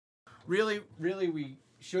Really, we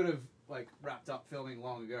should have like wrapped up filming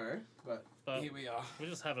long ago, but here we are. We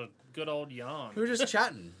just have a good old yarn. We were just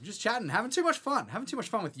chatting, having too much fun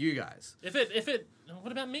with you guys.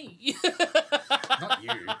 What about me? Not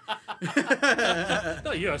you.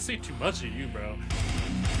 Not you. I see too much of you, bro.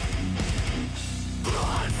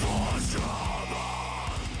 Hi,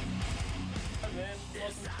 man.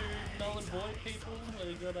 Welcome to Null and Void, people.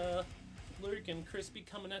 We got Luke and Crispy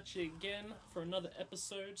coming at you again for another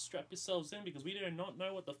episode. Strap yourselves in because we do not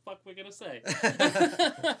know what the fuck we're gonna say.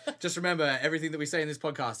 Just remember, everything that we say in this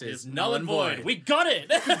podcast is null and void. We got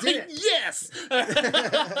it. We did it. Yes.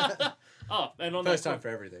 Oh, and on first time for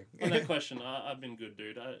everything. On that question, I've been good,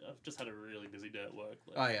 dude. I've just had a really busy day at work.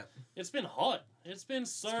 Oh yeah. It's been hot. It's been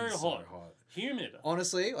so hot. Humid.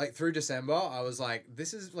 Honestly, like through December, I was like,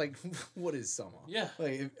 "This is like, what is summer?" Yeah.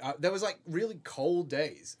 Like there was like really cold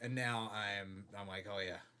days, and now I'm like, "Oh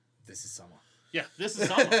yeah, this is summer." Yeah, this is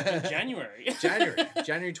summer. January.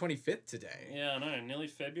 January 25th today. Yeah, I know. Nearly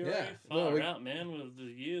February. Yeah. Far out, man. With the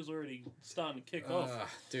year's already starting to kick off.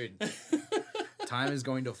 Dude. Time is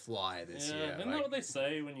going to fly this year. Isn't that what they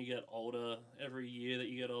say when you get older? Every year that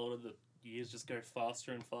you get older, the years just go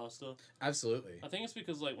faster and faster. Absolutely. I think it's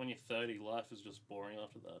because like when you're 30, life is just boring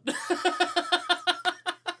after that.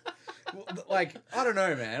 Well, like, I don't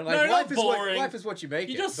know, man. Like, no, life is what you make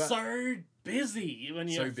you're it. You're just so busy when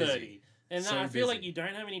you're 30. And so I feel busy. like you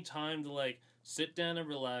don't have any time to like sit down and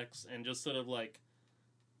relax and just sort of like,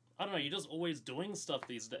 I don't know, you're just always doing stuff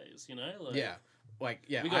these days, you know? Like, yeah. Like,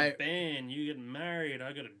 yeah. We got band, you get married,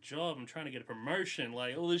 I got a job, I'm trying to get a promotion,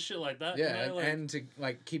 like all this shit like that. Yeah, you know? Like, and to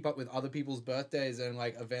like keep up with other people's birthdays and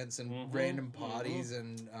like events and random parties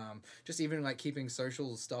and just even like keeping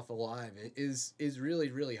social stuff alive is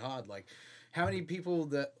really, really hard. Like, how many people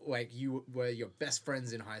that like you were your best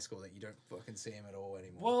friends in high school that you don't fucking see them at all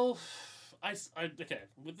anymore? Well, okay,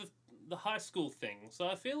 with the high school thing, so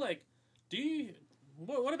I feel like,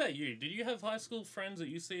 what about you? Did you have high school friends that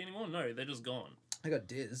you see anymore? No, they're just gone. I got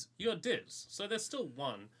Diz. You got Diz. So there's still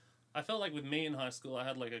one. I felt like with me in high school, I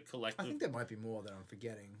had like a collective... I think there might be more that I'm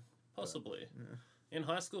forgetting. Possibly. But, yeah. In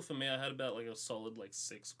high school, for me, I had about like a solid like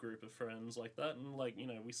 6 group of friends like that. And like, you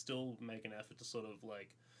know, we still make an effort to sort of like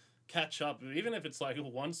catch up. Even if it's like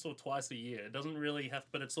once or twice a year. It doesn't really have...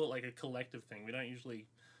 But it's sort of like a collective thing. We don't usually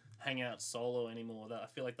hang out solo anymore. That I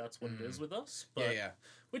feel like that's what it is with us. But, yeah.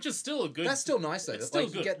 Which is still a good... That's still nice though. It's still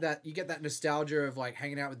like good. You get that nostalgia of like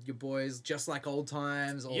hanging out with your boys, just like old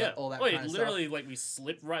times. All that kind of literally, stuff. like we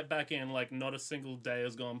slip right back in. Like not a single day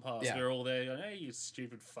has gone past. Yeah. We're all there. Going, hey, you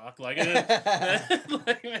stupid fuck! Like,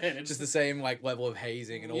 like man, it's just the same like level of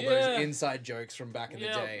hazing and all those inside jokes from back in the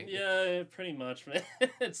day. Yeah, pretty much, man.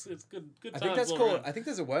 It's good. Good. I think that's called. Around. I think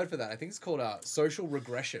there's a word for that. I think it's called social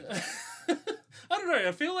regression. I don't know.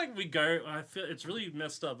 I feel like we go... I feel it's really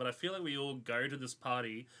messed up, but I feel like we all go to this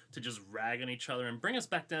party to just rag on each other and bring us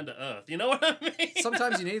back down to earth. You know what I mean?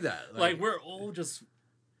 Sometimes you need that. Like we're all just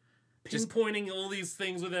pinpointing all these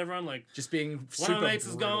things with everyone. Like just being one of my mates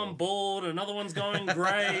is going bald, another one's going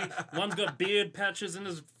grey, one's got beard patches in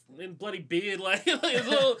his bloody beard. Like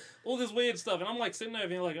it's all this weird stuff. And I'm like sitting over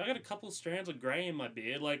here like, I got a couple strands of grey in my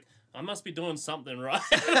beard. Like, I must be doing something right.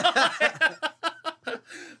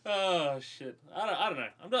 Oh shit! I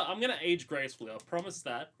don't know. I'm gonna age gracefully. I'll promise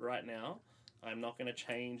that right now. I'm not gonna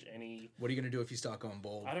change any. What are you gonna do if you start going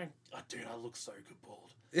bald? Dude, I look so good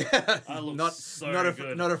bald. I look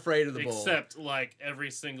good. Not afraid of the bald. Except like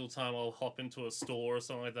every single time I'll hop into a store or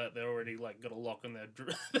something like that, they're already like got a lock on their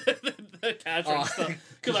cash and stuff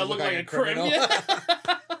because I look like a criminal.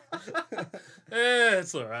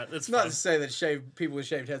 It's alright. It's not to say that people with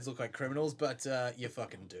shaved heads look like criminals, but you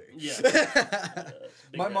fucking do. Yeah.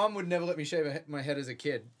 My mom would never let me shave my head as a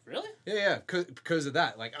kid. Really? Yeah, because of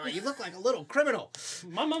that. Like, oh, you look like a little criminal.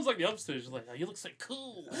 My mom's like the opposite. She's like, oh, you look so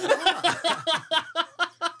cool.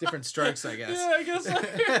 Different strokes, I guess. Yeah, I guess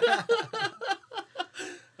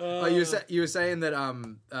so. You were saying that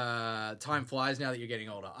time flies now that you're getting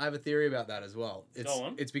older. I have a theory about that as well. Go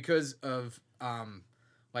on. It's because of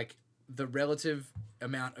like the relative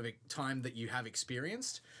amount of time that you have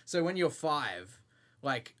experienced. So when you're 5,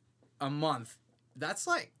 like a month, that's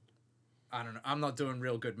like, I don't know, I'm not doing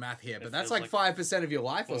real good math here, but that's like 5% of your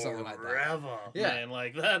life or something like that. Forever, yeah. Man,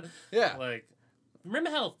 like that. Yeah. Like, remember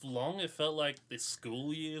how long it felt like the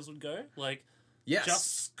school years would go? Like, yes.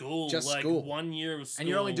 Just school. Just like school. 1 year of school. And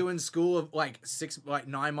you're only doing school of like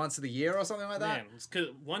 9 months of the year or something like that? Man, 'cause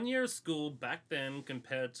 1 year of school back then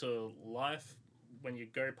compared to life when you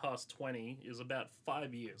go past 20 is about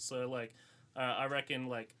 5 years. So, like, I reckon,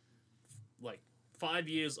 like 5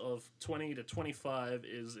 years of 20 to 25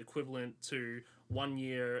 is equivalent to 1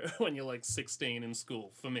 year when you're like 16 in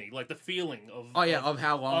school for me. Like the feeling of of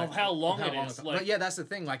how long it is. Like, but yeah, that's the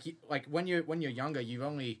thing. Like when you're younger, you've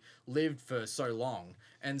only lived for so long,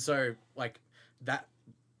 and so like that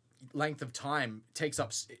length of time takes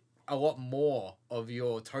up a lot more of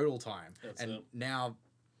your total time. Now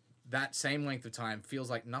that same length of time feels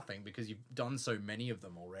like nothing because you've done so many of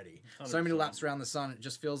them already. 100%. So many laps around the sun, it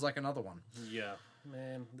just feels like another one. Yeah.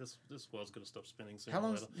 Man, this world's gonna stop spinning soon. How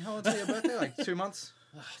long's your birthday? Like 2 months?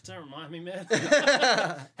 Don't remind me, man.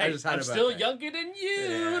 Hey, I'm still younger than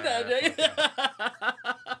you.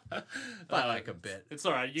 By like a bit. It's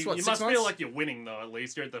all right. You must months? Feel like you're winning though. At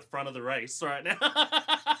least you're at the front of the race right now.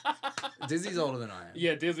 Dizzy's older than I am.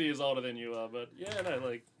 Yeah, Dizzy is older than you are, but yeah, no,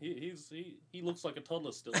 like he looks like a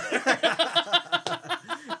toddler still.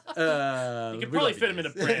 You could probably fit him in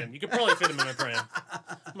a pram.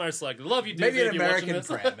 Most likely. Love you, Dizzy. Maybe an American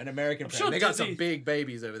pram. An American pram. Sure they got some big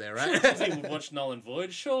babies over there, right? Sure Dizzy would watch Null and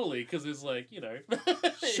Void, surely, because it's like,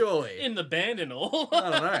 surely. In the band and all. I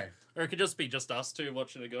don't know. Or it could just be just us two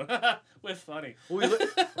watching it going, we're funny. We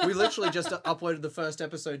literally just uploaded the first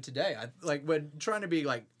episode today. We're trying to be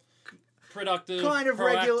like productive, kind of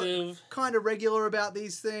proactive. regular about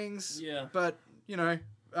these things. Yeah. But,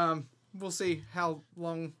 we'll see how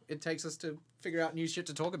long it takes us to figure out new shit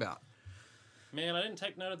to talk about. Man, I didn't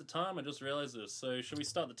take note at the time. I just realized this. So should we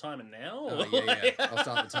start the timer now? Oh, yeah. I'll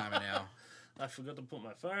start the timer now. I forgot to put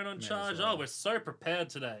my phone on charge. Oh, we're so prepared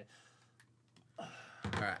today. All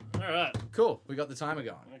right. Cool. We got the timer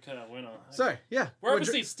going. Okay, winner. So, yeah. We're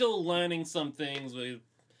obviously still learning some things.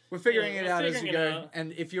 We're figuring it out as we go.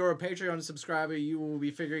 And if you're a Patreon subscriber, you will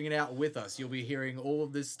be figuring it out with us. You'll be hearing all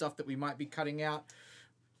of this stuff that we might be cutting out.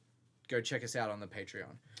 Go check us out on the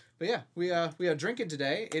Patreon. But yeah, we are drinking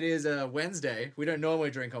today. It is a Wednesday. We don't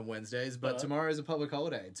normally drink on Wednesdays, but tomorrow is a public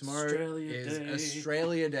holiday. Tomorrow is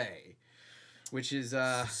Australia Day, which is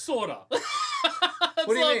sorta.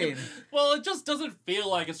 What do you mean? Well, it just doesn't feel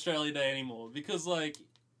like Australia Day anymore because, like,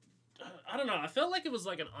 I don't know. I felt like it was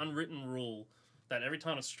like an unwritten rule that every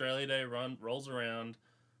time Australia Day rolls around,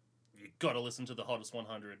 you got to listen to the Hottest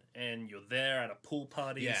 100, and you're there at a pool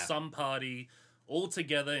party, some party, all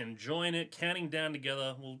together, enjoying it, counting down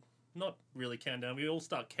together. Well, not really count down. We all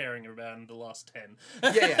start caring about the last 10.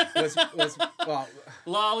 Yeah.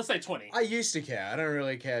 Let's say 20. I used to care. I don't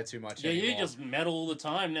really care too much anymore. You just meddle all the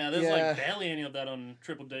time now. There's like barely any of that on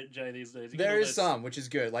Triple J these days. There is some, which is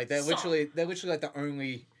good. Like they're literally like the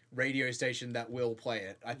only radio station that will play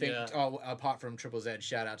it. I think. Apart from Triple Z,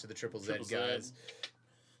 shout out to the Triple Z guys.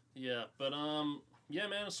 Yeah, but yeah,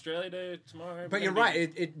 man, Australia Day tomorrow. But you're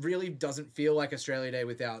right. It really doesn't feel like Australia Day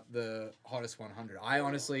without the Hottest 100. I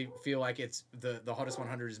honestly feel like it's the Hottest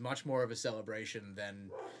 100 is much more of a celebration than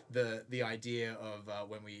the idea of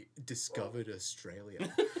when we discovered Australia.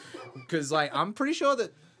 Because I'm pretty sure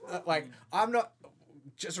that I'm not.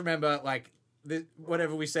 Just remember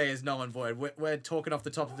whatever we say is null and void. We're talking off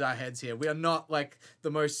the top of our heads here. We are not like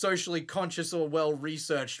the most socially conscious or well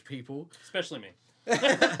researched people. Especially me.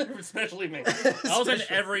 Especially me. I was in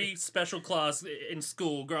every special class in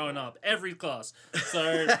school growing up. Every class.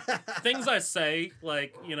 So things I say,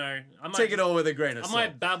 I might take it all with a grain of salt. I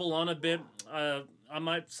might babble on a bit. I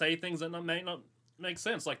might say things that may not make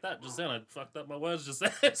sense like that. Just then I fucked up my words just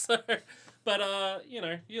there. So, but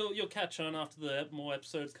you'll catch on after the more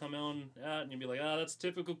episodes come on out, and you'll be like, that's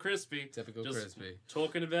typical Crispy. Crispy.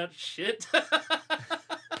 Talking about shit.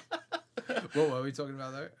 What were we talking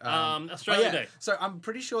about though? Australia Day. So I'm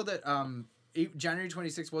pretty sure that January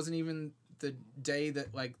 26th wasn't even the day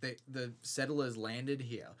that the settlers landed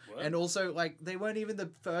here. What? And also they weren't even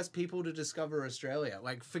the first people to discover Australia.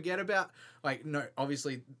 Forget about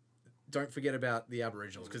obviously don't forget about the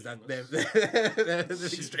Aboriginals because they're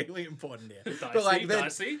extremely important here.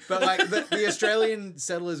 Dicey. The Australian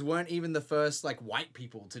settlers weren't even the first white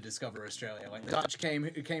people to discover Australia. The Dutch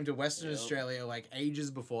came to Western Australia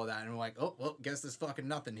ages before that and were like, oh well, guess there's fucking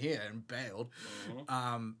nothing here and bailed.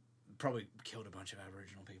 Mm-hmm. Probably killed a bunch of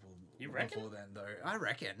Aboriginal people. You reckon? Before then, though, I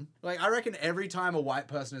reckon. I reckon every time a white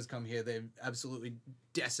person has come here, they've absolutely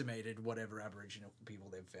decimated whatever Aboriginal people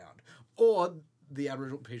they've found, or the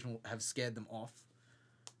Aboriginal people have scared them off,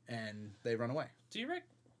 and they run away. Do you reckon?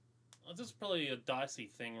 This is probably a dicey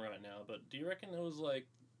thing right now, but do you reckon there was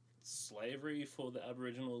slavery for the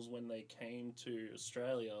Aboriginals when they came to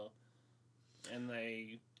Australia, and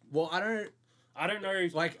they? Well, I don't know. I don't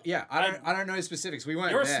know specifics. We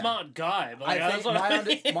weren't. You're there. A smart guy. But I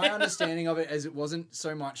think my understanding of it is it wasn't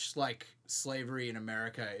so much slavery in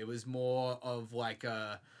America. It was more of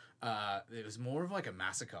it was more of like a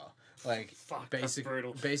massacre. Like Fuck, that's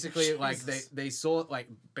brutal. basically like Jesus. they saw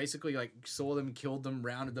saw them, killed them,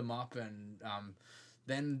 rounded them up, and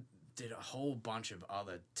then did a whole bunch of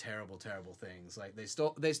other terrible things. Like they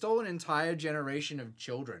stole an entire generation of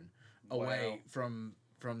children away from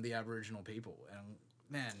the Aboriginal people.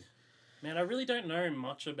 And man, I really don't know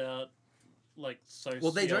much about like sociology.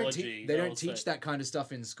 well, they don't teach that kind of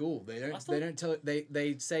stuff in school. They don't tell it.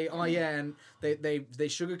 They say, oh yeah, and they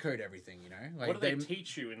sugarcoat everything, you know. Like, what do they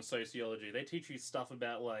teach you in sociology? They teach you stuff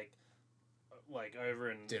about like over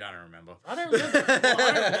in. Dude, I don't remember. I don't remember. Well,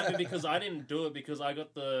 I don't remember because I didn't do it because I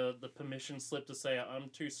got the permission slip to say I'm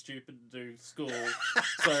too stupid to do school.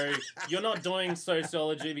 So you're not doing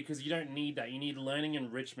sociology because you don't need that. You need learning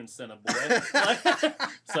enrichment center, boy.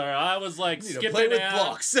 So I was like skipping out.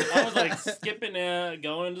 Blocks. I was like skipping out,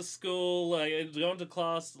 going to school, like going to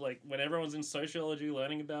class, like when everyone's in sociology,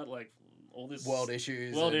 learning about like all this world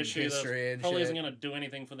issues, history, and probably shit. isn't going to do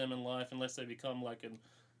anything for them in life unless they become like an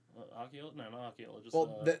archaeologist. No, not archaeologist.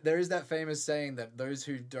 Well, there is that famous saying that those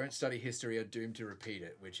who don't study history are doomed to repeat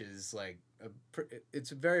it, which is like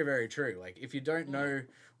it's very, very true. Like if you don't know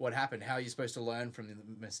what happened, how are you supposed to learn from the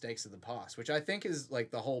mistakes of the past? Which I think is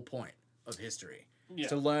like the whole point of history. Yeah.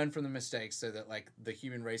 To learn from the mistakes so that like the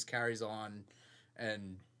human race carries on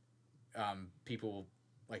and people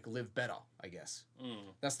like live better, I guess.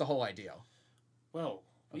 That's the whole idea. Well,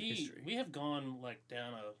 we have gone like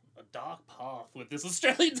down a dark path with this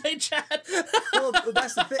Australian Day chat. Well,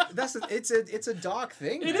 that's the thing. It's a dark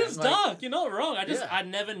thing. It is like, dark. You're not wrong. I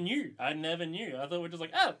never knew. I thought we're just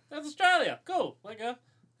like, oh, that's Australia. Cool. Like,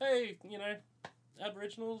 hey, you know,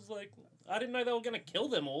 Aboriginals, like, I didn't know they were gonna kill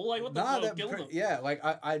them all. Like, what the fuck? Kill them? Yeah, like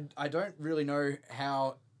I don't really know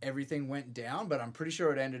how everything went down, but I'm pretty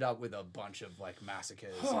sure it ended up with a bunch of like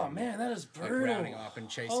massacres. Oh man, that is brutal. Like rounding up and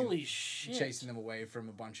chasing them away from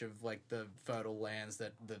a bunch of like the fertile lands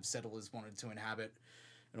that the settlers wanted to inhabit,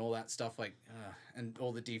 and all that stuff. Like, and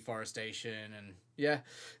all the deforestation and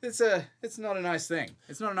it's not a nice thing.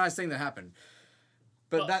 It's not a nice thing that happened.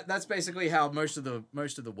 But that's basically how most of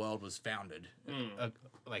the world was founded,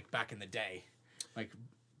 like back in the day, like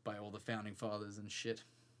by all the founding fathers and shit.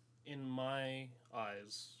 In my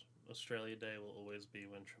eyes, Australia Day will always be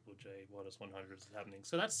when Triple J Modest 100 is happening.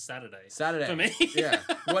 So that's Saturday. For me. Yeah.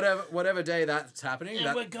 Whatever day that's happening.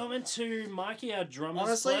 And we're going to Mikey, our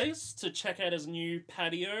drummer's place, to check out his new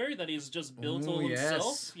patio that he's just built all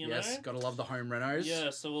himself. You know? Gotta love the home renos.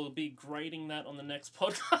 Yeah, so we'll be grading that on the next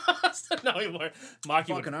podcast. No, we won't.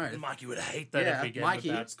 Mikey would hate that if we get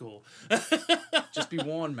into bad school. Just be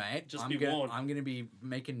warned, mate. Warned. I'm gonna be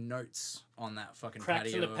making notes on that fucking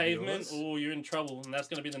Cracks patio in the pavement. Oh, you're in trouble, and that's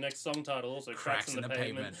gonna be the next song title. Also, Cracks in the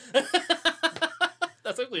pavement.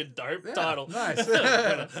 That's actually a dope title. Nice.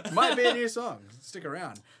 Might be a new song. Stick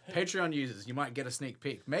around. Patreon users, you might get a sneak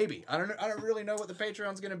peek. Maybe. I don't really know what the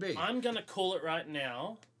Patreon's gonna be. I'm gonna call it right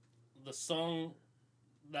now. The song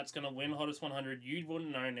that's gonna win Hottest 100, you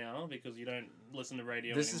wouldn't know now because you don't listen to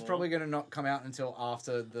radio This anymore. is probably gonna not come out until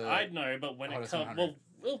after the. I'd know, but when it comes, well,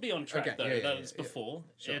 we'll be on track though. That's before.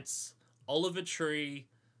 Sure. It's Oliver Tree,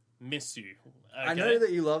 Miss You. Okay? I know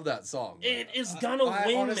that you love that song. It is gonna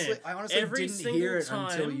win, man. I honestly Every didn't hear it time,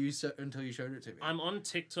 until you showed it to me. I'm on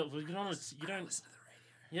TikTok. Well, you don't listen to the radio.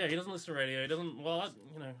 Yeah, he doesn't listen to radio. He doesn't. Well,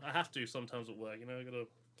 I have to sometimes at work. You know,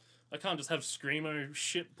 I can't just have screamo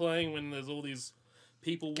shit playing when there's all these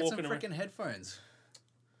people Get walking some around. freaking headphones.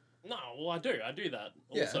 No, well, I do that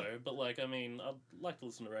also. But like, I mean, I'd like to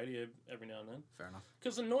listen to radio every now and then. Fair enough.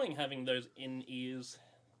 Because it's annoying having those in ears.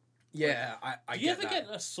 Yeah, I do you ever get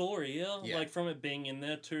a sore ear, like from it being in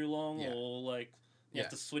there too long, Yeah. or like you have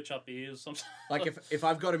to switch up ears sometimes? Like if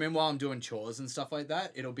I've got them in while I'm doing chores and stuff like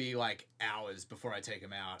that, it'll be like hours before I take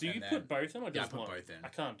them out. Do you put both in or just I put one? both in. I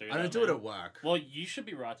can't do that. I don't do it at work. Well, you should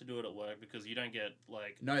be right to do it at work because you don't get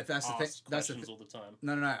like that's the thing. That's questions all the time.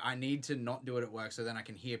 No. I need to not do it at work so then I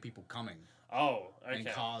can hear people coming. Oh, okay. And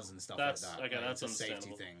cars and stuff that's, like that. Okay, like, that's it's a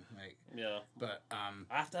understandable. safety thing. Like, yeah. But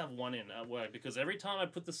I have to have one in at work because every time I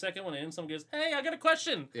put the second one in, someone goes, "Hey, I got a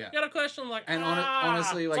question." Yeah. I got a question. I'm like, and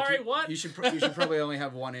honestly, like, sorry, what? You should probably only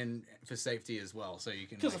have one in for safety as well, so you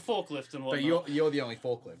can. Because of forklift and whatnot. But you're the only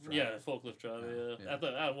forklift, right? Yeah, forklift driver.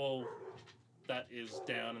 Yeah. Well, that is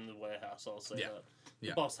down in the warehouse. I'll say that.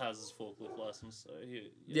 The boss has his forklift license, so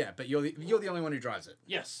yeah. But you're the only one who drives it.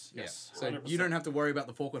 Yes. So 100%. you don't have to worry about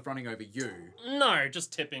the forklift running over you. No,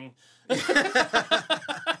 just tipping.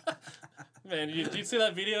 Man, did you see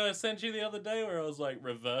that video I sent you the other day where I was like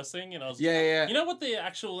reversing and I was yeah. You know what the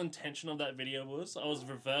actual intention of that video was? I was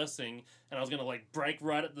reversing and I was gonna like brake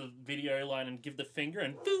right at the video line and give the finger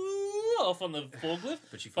and off on the forklift.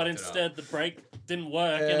 But instead the brake didn't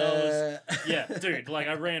work, and I was dude, like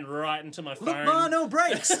I ran right into my phone. Look, Ma, no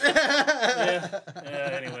brakes. Anyway,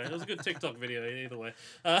 it was a good TikTok video either way.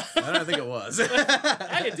 I don't think it was.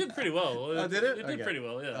 Hey, it did pretty well. Oh, did it? It did pretty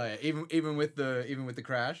well, yeah. Oh, yeah. Even with the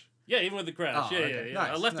crash. Yeah, even with the crash. Oh, yeah, okay. yeah.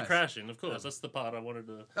 Nice, I left nice. the crash in, of course. That's the part I wanted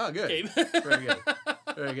to good. keep. Very good.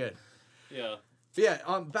 Very good. Yeah. But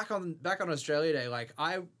yeah, back on Australia Day, like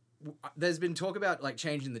there's been talk about like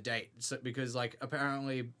changing the date, so, because like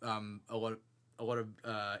apparently a lot of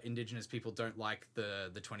Indigenous people don't like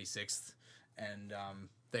the 26th, and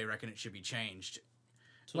they reckon it should be changed.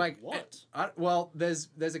 To like what? Well, there's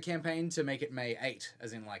a campaign to make it May 8,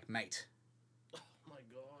 as in like mate. Oh my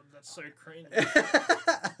god, that's so cringe.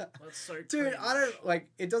 That's so cringe. Dude, I don't like.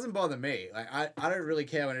 It doesn't bother me. Like I don't really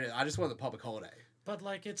care when it is. I just want the public holiday. But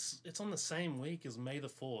like it's on the same week as May the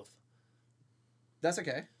 4th. That's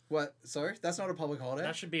okay. What? Sorry, that's not a public holiday.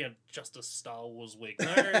 That should be just a Star Wars week.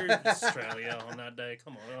 No Australia on that day.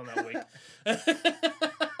 Come on that week.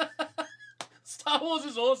 Star Wars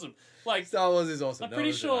is awesome. Like Star Wars is awesome. I'm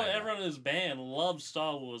pretty sure everyone in this band loves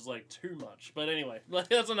Star Wars like too much. But anyway, like,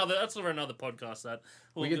 that's for another podcast. That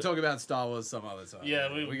we can talk about Star Wars some other time.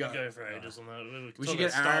 Yeah, we go for ages on that. We should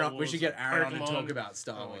get Aaron. We should get Aaron on to talk about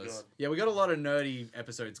Star Wars. Yeah, we got a lot of nerdy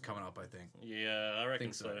episodes coming up, I think. Yeah, I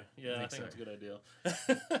reckon so. Yeah, I think that's a good idea.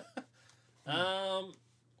 Oh,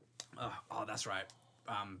 that's right.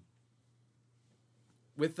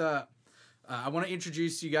 I want to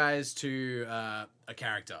introduce you guys to a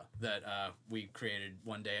character that we created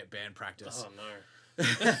one day at band practice. Oh no!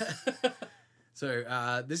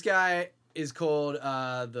 So this guy is called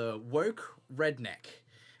the Woke Redneck.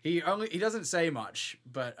 He doesn't say much,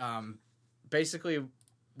 but basically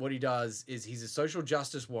what he does is he's a social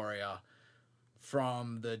justice warrior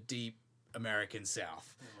from the deep American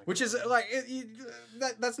South, which is like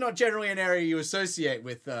that's not generally an area you associate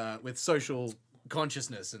with social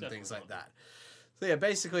consciousness and things like that. So yeah,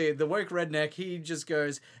 basically the Woke Redneck, he just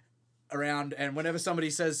goes around, and whenever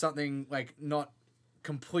somebody says something like not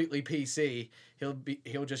completely PC,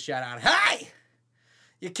 he'll just shout out, "Hey,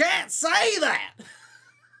 you can't say that."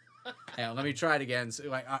 Hang on, let me try it again. So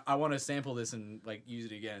like I want to sample this and like use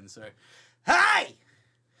it again. So, "Hey,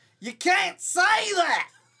 you can't say that."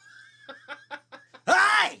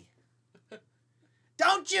 "Hey,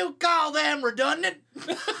 don't you call them redundant."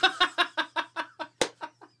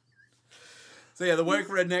 So yeah, the Woke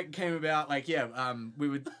Redneck came about like, we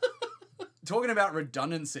were talking about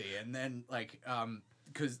redundancy, and then like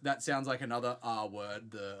because that sounds like another R word,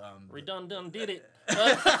 the redundant did it.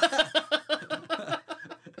 I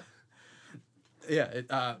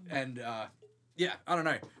don't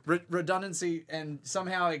know, redundancy, and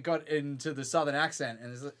somehow it got into the southern accent,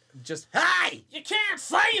 and it's just, "Hey, You can't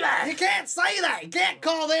say that! you can't say that. You can't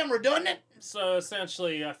call them redundant." So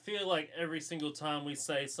essentially, I feel like every single time we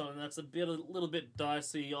say something that's a little bit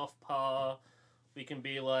dicey, off par, we can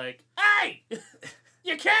be like, "Hey,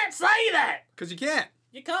 you can't say that." Because you can't.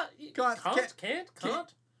 You can't. Can't.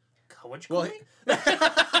 What'd you call me?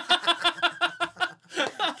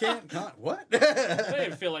 Can't. What? I don't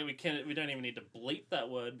even feel like we don't even need to bleep that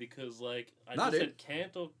word, because like I just said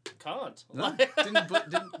can't or can't. No,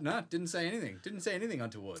 didn't say anything. Didn't say anything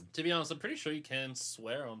untoward. To be honest, I'm pretty sure you can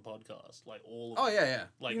swear on podcast, like all of Oh them. yeah.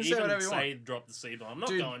 Like you can even say whatever you say want. drop the C-bomb. I'm not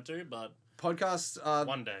going to, but Podcasts are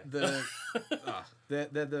one day. They're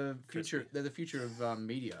the future. They're the future of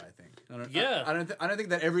media, I think. Yeah. I don't think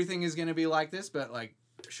that everything is going to be like this, but like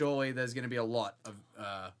surely there's going to be a lot.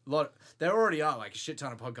 There already are like a shit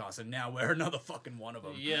ton of podcasts, and now we're another fucking one of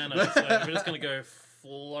them. Yeah, no. So we're just gonna go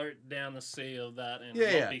float down the sea of that and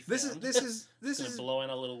not be found. This is blow in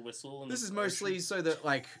a little whistle. This is mostly so that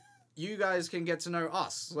like you guys can get to know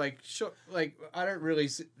us. Like sure, like I don't really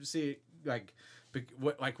see like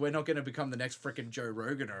we're not going to become the next frickin' Joe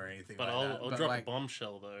Rogan or anything. But like I'll drop a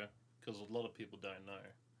bombshell though, because a lot of people don't know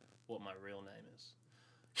what my real name is.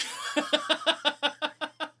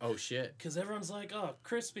 Oh shit! Because everyone's like, "Oh,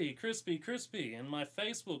 crispy, crispy, crispy," and my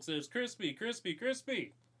Facebook says crispy, crispy,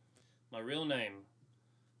 crispy. My real name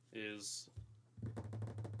is.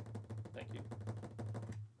 Thank you,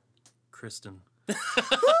 Kristen.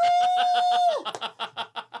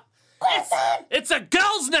 It's a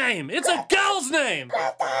girl's name. It's a girl's name.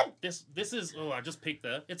 This is. Oh, I just peeked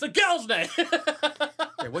there. It's a girl's name.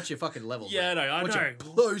 Yeah, what's your fucking level? Yeah, no, I what's know. Your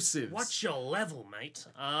plosives? What's your level, mate?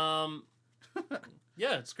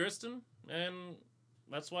 Yeah, it's Kristen, and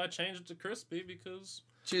that's why I changed it to Crispy, because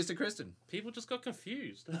cheers to Kristen. People just got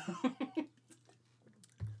confused.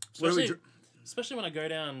 Especially when I go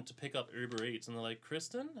down to pick up Uber Eats and they're like,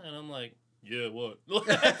 "Kristen?" And I'm like, "Yeah, what?"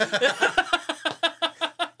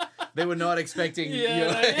 They were not expecting you.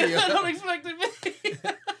 They're not expecting me.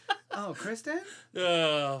 Oh, Kristen?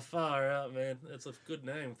 Oh, far out, man. That's a good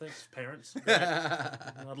name. Thanks, parents.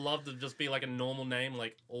 I'd love to just be like a normal name,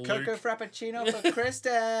 like Luke. Cocoa Frappuccino for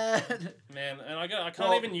Kristen. Man, and I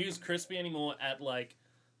can't even use crispy anymore at like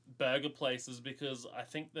burger places because I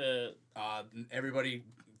think the everybody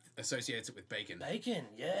associates it with bacon. Bacon,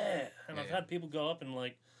 yeah. And I've had people go up and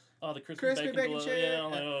like, oh, the crispy bacon below. cheese. Yeah,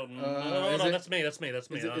 I'm like, oh, no, that's me. Is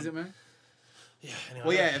it me? Yeah. Anyway,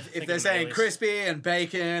 well, yeah. If they're saying crispy and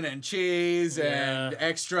bacon and cheese and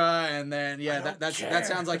extra, and then that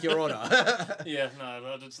sounds like your order. Yeah,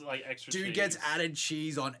 no, it's like extra. Dude cheese. gets added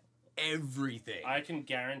cheese on everything. I can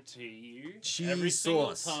guarantee you, cheese every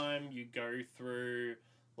sauce. single time you go through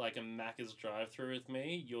like a Macca's drive-through with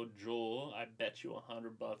me, your jaw, I bet you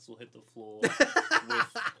 $100 will hit the floor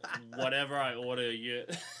with whatever I order. You're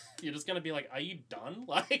just gonna be like, "Are you done?"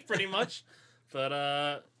 Like pretty much. But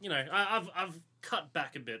I've cut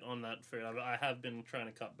back a bit on that food. I have been trying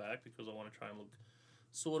to cut back because I want to try and look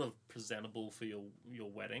sort of presentable for your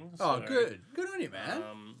wedding. Oh, good on you, man.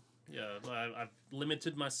 I've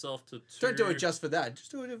limited myself to 2. Don't do it just for that.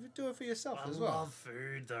 Just do it for yourself as well. I love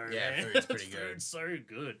food though. Yeah, man. food's pretty good. Food's so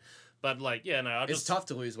good. But it's tough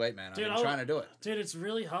to lose weight, man. Dude, I've been trying to do it. Dude, it's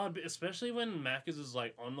really hard, especially when Macca's is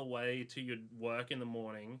like on the way to your work in the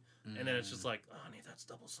morning, and then it's just like, oh, I need that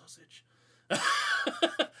double sausage.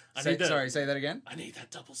 Sorry, say that again. I need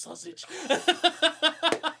that double sausage.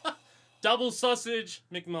 Double sausage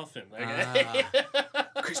McMuffin. Okay.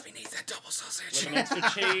 Crispy needs that double sausage. With an extra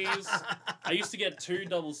cheese. I used to get 2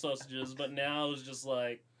 double sausages, but now it was just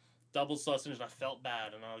like double sausage, and I felt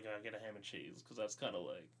bad, and I'll go get a ham and cheese because that's kind of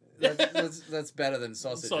like that's better than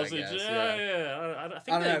sausage. I guess. Yeah. I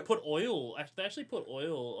think they put oil. They actually put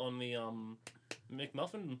oil on the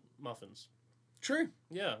McMuffin muffins. True.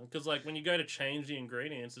 Yeah, because like when you go to change the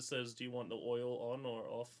ingredients, it says, "Do you want the oil on or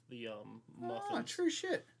off the muffins?" Oh, true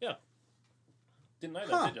shit. Yeah. Didn't know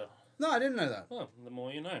that, did you? No, I didn't know that. Well, the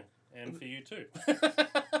more you know, and for you too.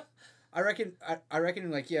 I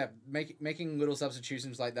reckon, like, making little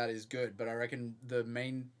substitutions like that is good, but I reckon the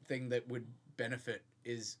main thing that would benefit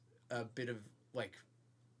is a bit of like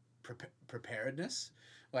preparedness,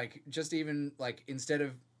 like just even like instead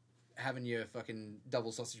of having your fucking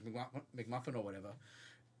double sausage McMuffin or whatever,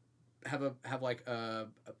 have like a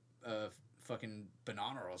fucking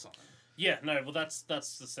banana or something. Yeah, no, well that's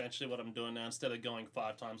essentially what I'm doing now. Instead of going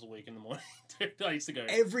 5 times a week in the morning, dude, I used to go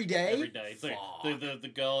every day. Every day. So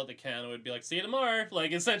the girl at the counter would be like, "See you tomorrow,"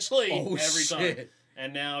 like essentially every time.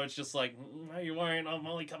 And now it's just like, "No, you won't. I'm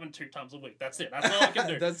only coming 2 times a week. That's it. That's all I can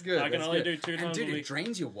do." That's good. I can only do 2 times a week. Dude, it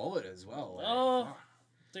drains your wallet as well. Like,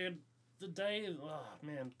 dude. The day,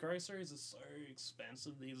 man, groceries are so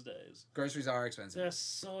expensive these days. Groceries are expensive. They're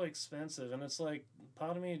so expensive, and it's like,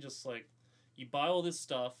 part of me just like, you buy all this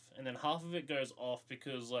stuff, and then half of it goes off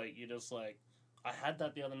because like you're just like, I had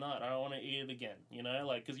that the other night, I don't want to eat it again, you know,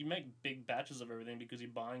 like because you make big batches of everything because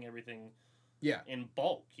you're buying everything, in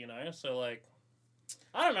bulk, you know, so like,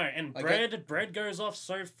 I don't know, and like bread goes off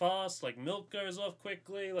so fast, like milk goes off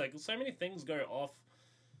quickly, like so many things go off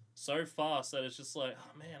so fast that it's just like,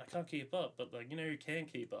 oh man, I can't keep up. But like, you know who can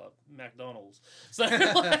keep up? McDonald's. So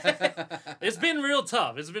like, it's been real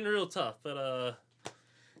tough. But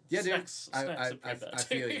yeah, snacks, dude. Snacks I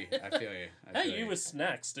feel you. I feel you. Hey, you with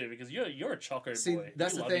snacks, dude, because you're a choco boy.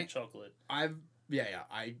 That's you the love thing. Chocolate. I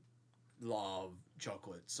love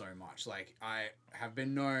chocolate so much. Like I have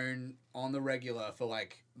been known on the regular for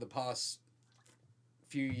like the past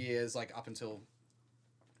few years, like up until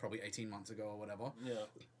probably 18 months ago or whatever. Yeah.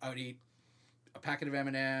 I would eat a packet of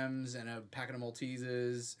M&Ms and a packet of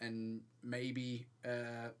Maltesers and maybe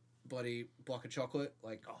a bloody block of chocolate.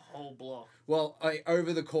 Like a whole block. Well,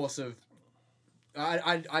 over the course of...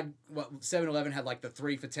 7-Eleven had like the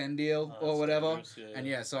 3 for $10 deal or whatever. Gross, yeah.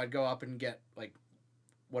 And so I'd go up and get like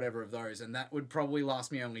whatever of those. And that would probably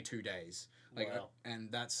last me only 2 days. Like, wow.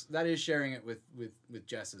 And that is sharing it with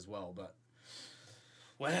Jess as well, but...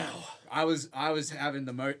 Wow. I was having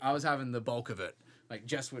the bulk of it. Like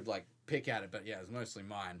Jess would like pick at it, but yeah, it was mostly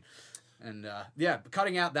mine. And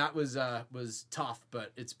cutting out that was tough,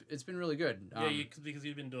 but it's been really good. Because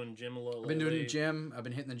you've been doing gym a lot. I've been doing the gym. I've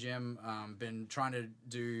been hitting the gym. Been trying to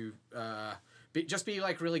do just be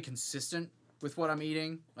like really consistent with what I'm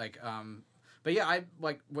eating. Like but yeah, I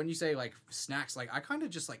like when you say like snacks, like I kind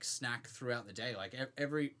of just like snack throughout the day. Like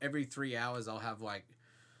every 3 hours I'll have like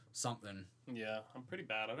something. Yeah, I'm pretty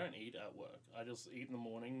bad. I don't eat at work. I just eat in the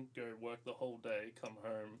morning, go work the whole day, come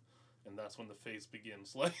home, and that's when the feast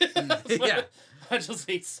begins. Like, yeah, I just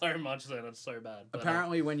eat so much then. It's so bad. But,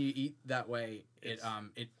 apparently, when you eat that way, it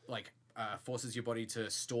like forces your body to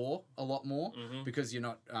store a lot more because you're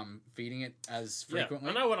not feeding it as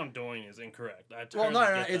frequently. Yeah, I know what I'm doing is incorrect. I Well, totally no,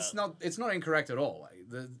 get it's that. not. It's not incorrect at all.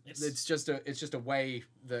 Like, it's just a way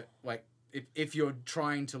that like if you're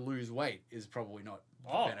trying to lose weight is probably not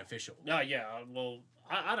beneficial. Yeah. Well,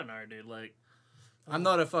 I don't know, dude. Like, I'm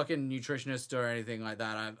not a fucking nutritionist or anything like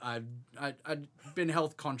that. I've been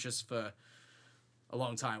health conscious for a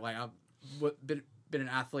long time. Like I've been an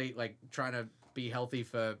athlete, like trying to be healthy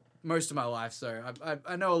for most of my life. So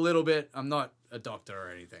I know a little bit. I'm not a doctor or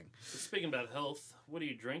anything. Speaking about health, what are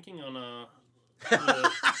you drinking on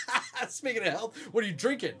Speaking of health, what are you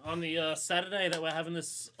drinking? on the Saturday that we're having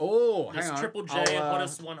this Hang on. Triple J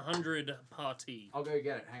Hottest 100 party? I'll go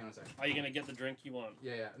get it. Hang on a second. Are you gonna get the drink you want?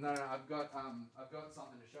 Yeah. No. I've got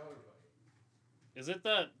something to show everybody. Is it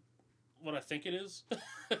that what I think it is?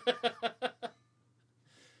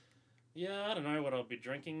 Yeah, I don't know what I'll be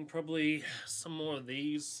drinking. Probably some more of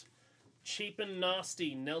these. Cheap and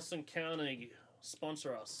Nasty, Nelson County,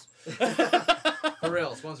 sponsor us. For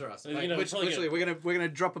real, sponsor us. Like, literally, we're gonna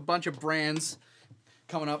drop a bunch of brands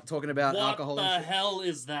coming up talking about alcohol. What the hell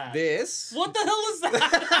is that? This. What the hell is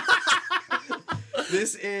that?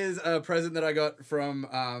 This is a present that I got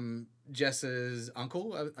from Jess's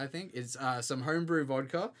uncle. I think it's some homebrew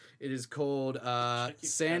vodka. It is called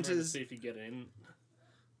Santa's. See if you get in.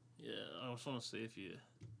 Yeah, I just want to see if you.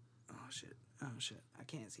 Oh shit! I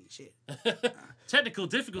can't see shit. Technical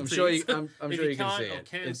difficulties. I'm sure you can see it.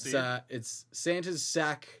 Can It's Santa's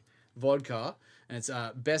sack vodka, and it's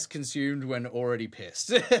best consumed when already pissed.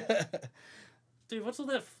 Dude, what's all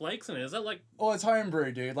that flakes in it? Is that like? Oh, it's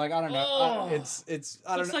homebrew, dude. Like I don't know. Oh. It's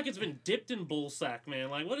I don't Looks know. like it's been dipped in bull sack,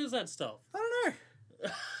 man. Like, what is that stuff? I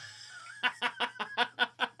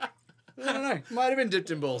don't know. Might have been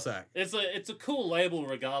dipped in ball sack. It's a cool label,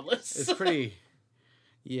 regardless. It's pretty.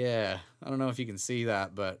 Yeah, I don't know if you can see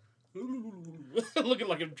that, but looking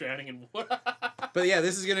like I'm drowning in water. but yeah,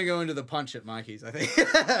 this is gonna go into the punch at Mikey's, I think.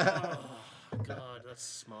 Oh, God, that's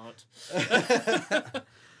smart.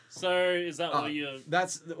 So is that what you?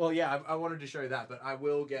 That's yeah. I wanted to show that, but I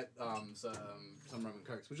will get some rum and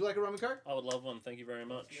cokes. Would you like a rum and coke? I would love one. Thank you very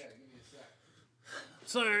much. Yeah, give me a sec.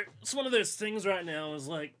 So it's one of those things right now. Is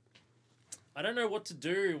like, I don't know what to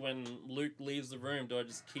do when Luke leaves the room. Do I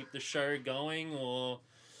just keep the show going, or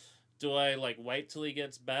do I like wait till he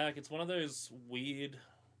gets back? It's one of those weird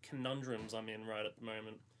conundrums I'm in right at the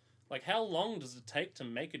moment. Like, how long does it take to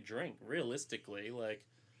make a drink, realistically? Like,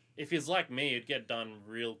 if he's like me, it'd get done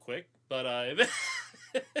real quick. But I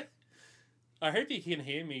hope you can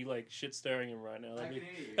hear me, like, shit stirring him right now. I can hear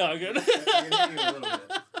you. Oh, good. I can hear you a little bit.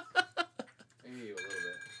 I can hear you a little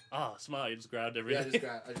bit. Ah, smart. You just grabbed everything.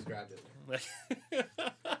 Yeah, I just grabbed it.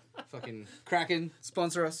 Fucking Kraken,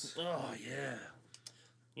 sponsor us. Oh, yeah.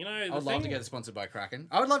 You know, I would love to get sponsored by Kraken.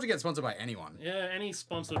 I would love to get sponsored by anyone. Yeah, any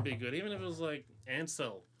sponsor would be good, even if it was like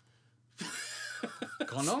Ansel.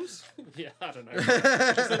 Condoms? Yeah, I don't know.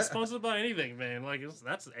 Just like sponsored by anything, man. Like,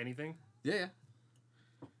 that's anything. Yeah.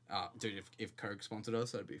 Dude, if Coke sponsored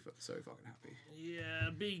us, I'd be so fucking happy. Yeah,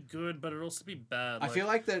 it'd be good, but it'd also be bad. I feel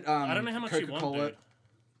like that. I don't know how much Coca-Cola, you want, dude.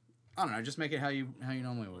 I don't know. Just make it how you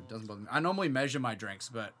normally would. Doesn't bother me. I normally measure my drinks,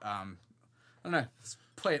 but I don't know. Let's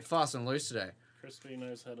play it fast and loose today. Crispy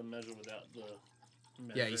knows how to measure without the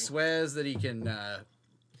measuring. Yeah, he swears that he can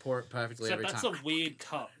pour it perfectly every that's time. a weird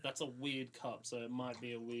cup. That's a weird cup, so it might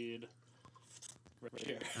be a weird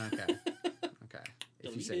ratio. Okay.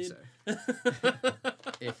 If you say so.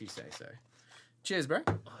 If you say so. Cheers, bro.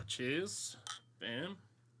 Oh, cheers. Bam.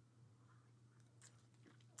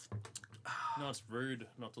 No, it's rude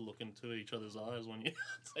not to look into each other's eyes when you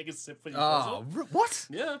take a sip when you what?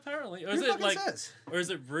 Yeah, apparently. Or Who is it fucking like, says? or is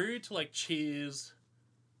it rude to like cheers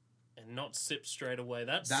and not sip straight away?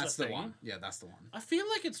 That's the thing. one. Yeah, that's the one. I feel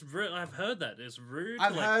like it's rude. I've heard that it's rude.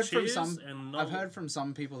 I've to, like, heard from cheers some. and not I've heard from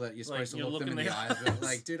some people that you're supposed to you're look them in looking the in eyes. the But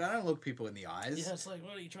like, dude, I don't look people in the eyes. Yeah, it's like,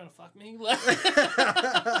 what are you trying to fuck me?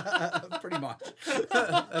 Pretty much.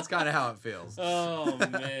 That's kind of how it feels. Oh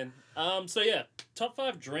man. So yeah, top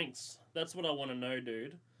 5 drinks. That's what I want to know,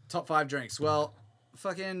 dude. Top 5 drinks. Well,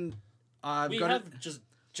 fucking. We have just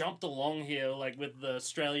jumped along here, like with the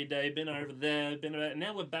Australia Day, been over there, and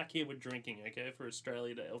now we're back here with drinking, okay, for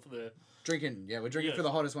Australia Day, or for the... Drinking, yeah, we're drinking for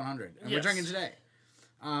the hottest 100, and we're drinking today.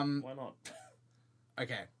 Why not?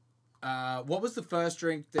 Okay. What was the first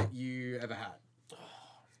drink that you ever had?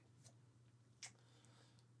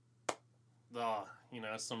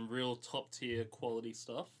 Some real top-tier quality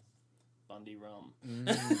stuff. Bundy rum.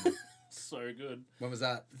 So good. When was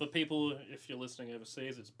that? For people, if you're listening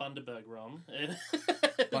overseas, it's Bundaberg rum.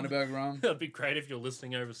 Bundaberg rum? That'd be great if you're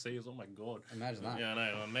listening overseas. Oh my god. Imagine that. Yeah,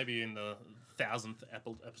 I know. Maybe in the 1,000th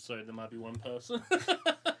episode, there might be one person.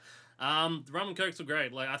 Rum and Cokes are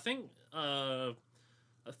great. Like, I think, I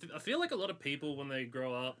feel like a lot of people, when they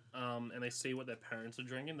grow up and they see what their parents are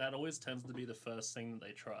drinking, that always tends to be the first thing that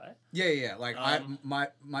they try. Yeah. Like,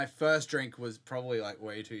 my first drink was probably, like,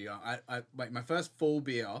 way too young. Like, my first full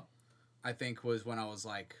beer, I think, was when I was,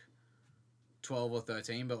 like, 12 or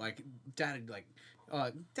 13, but, like, Dad, like,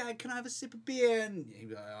 Dad, can I have a sip of beer? And he'd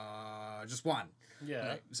be like, just one. Yeah.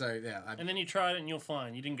 Like, so, yeah. And then you tried it and you're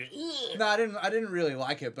fine. You didn't go, ugh. No, I didn't really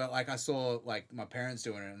like it, but, like, I saw, like, my parents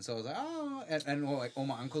doing it, and so I was like, oh, and like, all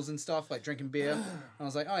my uncles and stuff, like, drinking beer. And I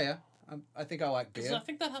was like, oh, yeah, I think I like beer. I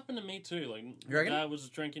think that happened to me, too. Like, my dad was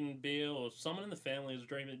drinking beer, or someone in the family was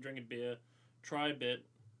drinking beer, try a bit,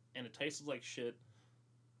 and it tasted like shit.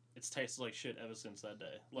 It's tasted like shit ever since that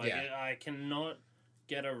day. Like, I cannot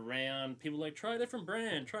get around people like, try a different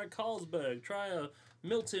brand, try Carlsberg, try a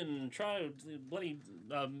Milton, try bloody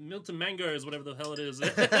Milton Mangoes, whatever the hell it is.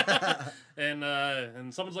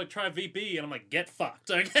 and someone's like, try VP, and I'm like, get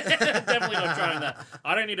fucked. Okay? Definitely not trying that.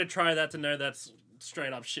 I don't need to try that to know that's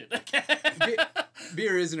straight up shit. Okay?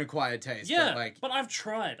 Beer is an acquired taste. Yeah, but I've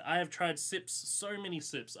tried. I have tried sips, so many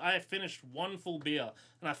sips. I have finished one full beer,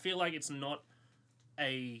 and I feel like it's not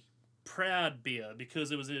a proud beer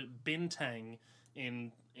because it was a bintang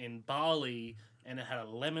in barley and it had a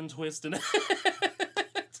lemon twist in it.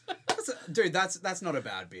 Dude, that's not a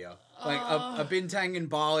bad beer. Like a bintang in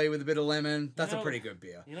barley with a bit of lemon, that's a pretty good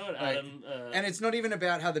beer. You know what, Adam? And it's not even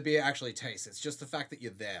about how the beer actually tastes. It's just the fact that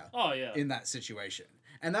you're there. Oh yeah. In that situation.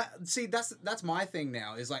 And that's my thing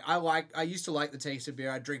now. Is like I used to like the taste of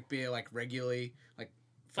beer. I drink beer like regularly, like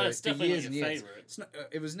for it's definitely years not and your years.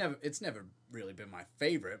 favorite. It's never really been my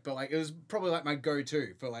favorite, but like it was probably like my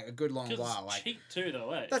go-to for like a good long while. It's like cheap too,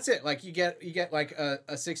 though. Eh? That's it. Like you get like a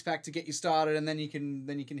 6-pack to get you started, and then you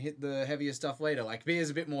can hit the heavier stuff later. Like beer's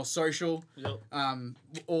a bit more social. Yep.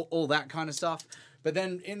 All that kind of stuff. But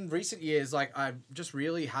then in recent years, like I just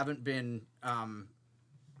really haven't been. Oh,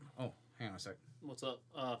 hang on a sec. What's up?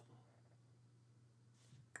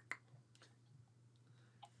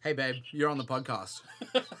 Hey, babe, you're on the podcast. I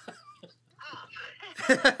was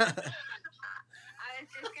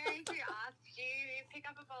just going to ask you, pick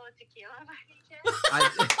up a bowl of tequila by any chance?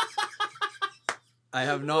 I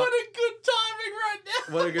have not. What a good timing right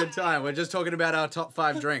now. What a good time. We're just talking about our top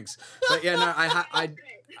 5 drinks. But yeah, no,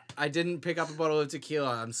 I didn't pick up a bottle of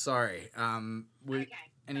tequila. I'm sorry. Okay, that's all right.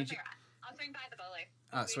 I'll swing by the bowler.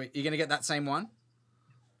 Oh, sweet. You're going to get that same one?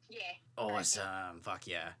 Yeah. Awesome. Fuck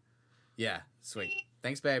yeah. Yeah, sweet.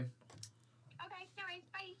 Thanks, babe. Okay, no worries.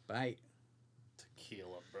 Bye. Bye.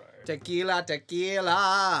 Tequila, bro. Tequila.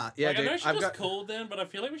 Yeah, like, dude. I know she was called then, but I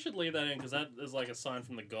feel like we should leave that in because that is like a sign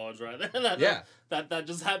from the gods right there. That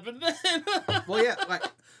just happened then. Well, yeah, like...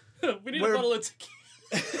 we need a bottle of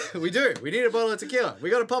tequila. We do. We need a bottle of tequila. We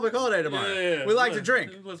got a public holiday tomorrow. Yeah. We like to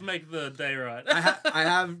drink. Let's make the day right. I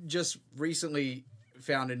have just recently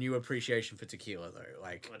found a new appreciation for tequila, though.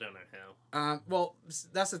 Like, I don't know how. Well,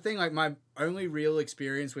 that's the thing. Like, my only real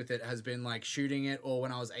experience with it has been like shooting it, or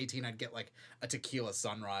when I was 18, I'd get like a tequila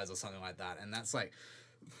sunrise or something like that, and that's like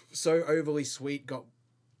so overly sweet. Got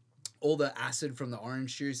all the acid from the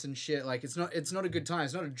orange juice and shit. Like, it's not a good time.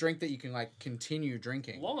 It's not a drink that you can like continue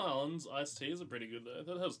drinking. Long Island's iced teas are pretty good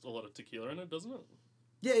though. That has a lot of tequila in it, doesn't it?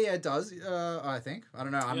 Yeah, it does. I think. I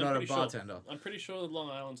don't know. I'm not a bartender. I'm pretty sure that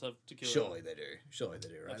Long Island's have tequila. Surely they do,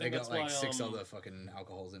 right? They got like 6 other fucking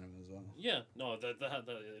alcohols in them as well. Yeah, no, that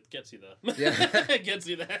it gets you there. Yeah. It gets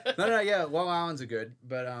you there. No, yeah, Long Island's are good.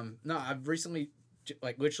 But, no, I've recently,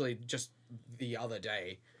 like, literally just the other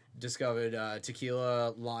day, discovered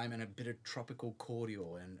tequila, lime, and a bit of tropical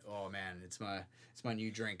cordial. And, oh, man, it's my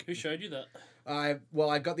new drink. Who showed you that? I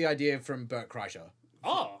got the idea from Bert Kreischer.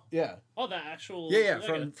 Oh. Yeah. Oh, that actual... Yeah,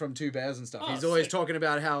 from Two Bears and stuff. He's always talking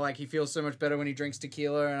about how, like, he feels so much better when he drinks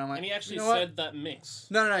tequila, and I'm like... And he actually said that mix.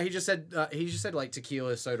 No, he just said, like,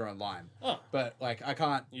 tequila, soda, and lime. Oh. But, like, I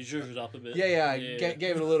can't... You zhuzhed it up a bit. Yeah.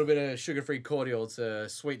 Gave it a little bit of sugar-free cordial to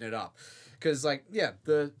sweeten it up. Because, like, yeah,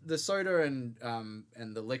 the soda and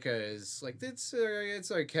the liquor is, like, it's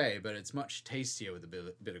okay, but it's much tastier with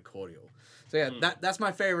a bit of cordial. So, yeah, that's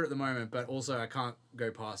my favorite at the moment, but also I can't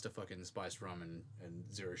go past a fucking spiced rum and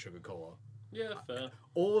zero sugar cola. Yeah, fair.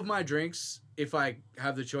 All of my drinks, if I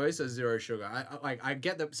have the choice, are zero sugar. I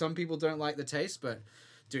get that some people don't like the taste, but,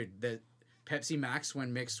 dude, the Pepsi Max,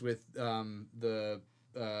 when mixed with the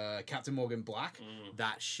Captain Morgan Black,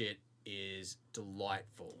 that shit is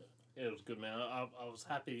delightful. Yeah, it was good, man. I was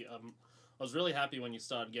happy. I was really happy when you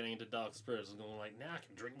started getting into dark spirits and going like, now I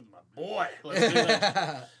can drink with my boy. Let's do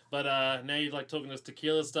that. But now you're like talking this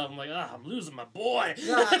tequila stuff. I'm like, I'm losing my boy.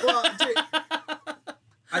 Well, dude,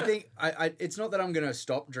 I think I it's not that I'm gonna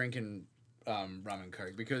stop drinking rum and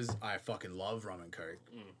coke because I fucking love rum and coke,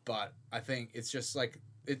 but I think it's just like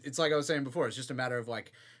it's like I was saying before. It's just a matter of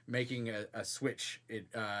like making a switch.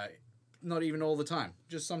 Not even all the time,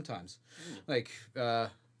 just sometimes, like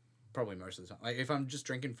probably most of the time. Like if I'm just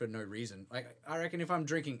drinking for no reason, like I reckon if I'm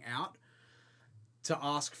drinking out to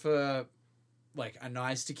ask for like a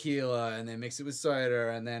nice tequila and then mix it with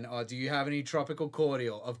soda and then do you have any tropical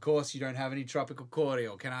cordial? Of course you don't have any tropical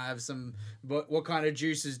cordial. Can I have some what kind of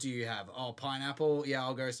juices do you have? Oh, pineapple? Yeah,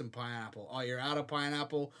 I'll go some pineapple. Oh, you're out of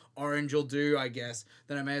pineapple? Orange will do, I guess.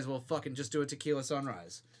 Then I may as well fucking just do a tequila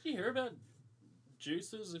sunrise. Did you hear about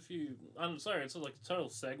juices? I'm sorry, it's like a total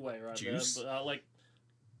segue right Juice? there, but like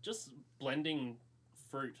just blending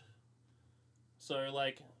fruit. So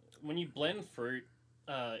like when you blend fruit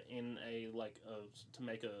in to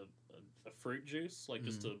make a fruit juice, like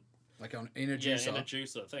just to like in a juicer. Yeah, in a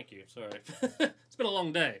juicer. Thank you. Sorry, it's been a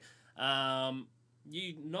long day.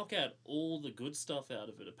 You knock out all the good stuff out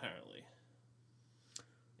of it. Apparently,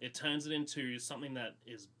 it turns it into something that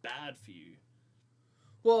is bad for you.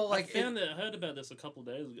 Well, like I heard about this a couple of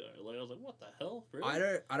days ago. Like I was like, what the hell?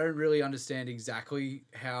 Really? I don't really understand exactly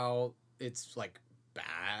how it's like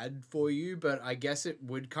bad for you, but I guess it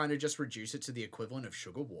would kind of just reduce it to the equivalent of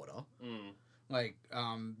sugar water. Like,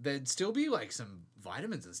 there'd still be like some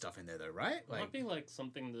vitamins and stuff in there, though, right? Like, it might be like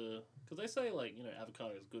something because they say like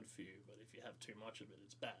avocado is good for you, but if you have too much of it,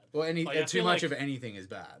 it's bad. Well, too much of anything is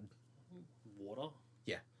bad. Water.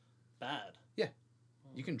 Yeah. Bad. Yeah.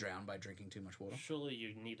 You can drown by drinking too much water. Surely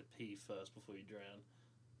you need to pee first before you drown.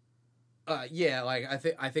 Yeah, like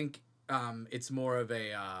I think it's more of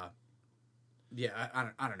a yeah,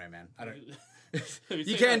 I don't know, man. I don't.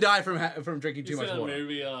 You can die from drinking too much water. You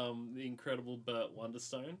seen that movie, The Incredible Burt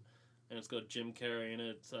Wonderstone, and it's got Jim Carrey in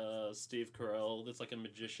it, Steve Carell. It's like a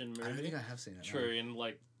magician movie. I don't think I have seen it. True, and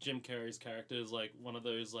like Jim Carrey's character is like one of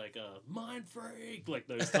those like mind freak, like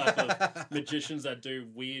those type of magicians that do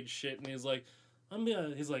weird shit, and he's like,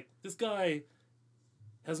 he's like, this guy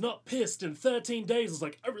has not pissed in 13 days. It's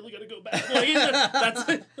like, I really gotta go back. Like, that's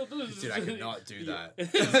dude, I could not do that.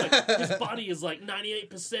 Like, his body is like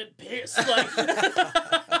 98% pissed. Like,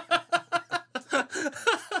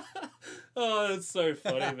 oh, it's so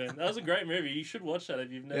funny, man. That was a great movie. You should watch that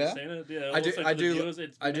if you've never seen it. Yeah, I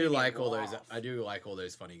do like all those. I do like all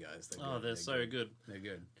those funny guys. They're so good. They're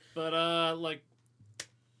good. But like,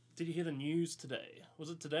 did you hear the news today? Was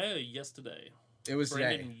it today or yesterday? It was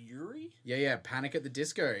Brendan today. Urie? Yeah. Panic at the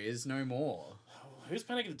Disco is no more. Who's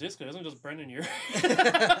Panic at the Disco? Isn't it just Brendan Urie?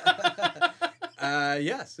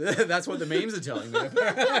 Yes. That's what the memes are telling me.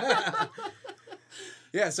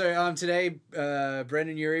 Yeah, so today,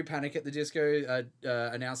 Brendan Urie, Panic at the Disco,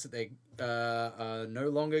 announced that they are no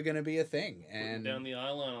longer going to be a thing. And putting down the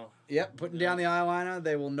eyeliner. Yep, putting down the eyeliner.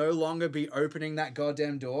 They will no longer be opening that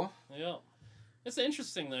goddamn door. Yeah. It's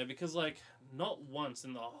interesting, though, because, like, not once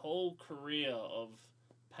in the whole career of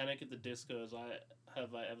Panic at the Discos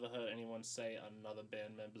have I ever heard anyone say another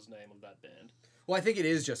band member's name of that band. Well, I think it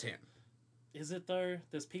is just him. Is it though?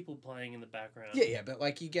 There's people playing in the background. Yeah, but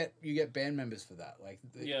like you get band members for that. Like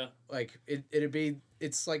like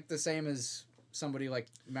it's like the same as somebody like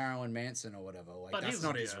Marilyn Manson or whatever. Like but that's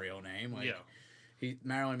not his real name. Like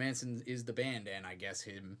Marilyn Manson is the band, and I guess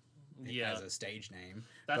him. As a stage name.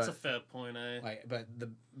 That's a fair point, eh? Like, but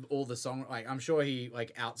all the song, like, I'm sure he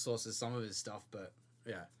like outsources some of his stuff, but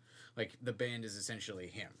yeah, like the band is essentially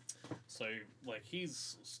him. So, like,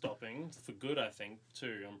 he's stopping for good, I think,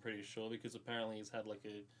 too. I'm pretty sure because apparently he's having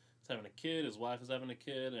a kid. His wife is having a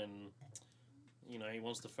kid, and he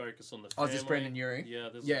wants to focus on the family. Oh, is this Brendan Urie? Yeah,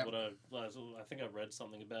 this is what I think I read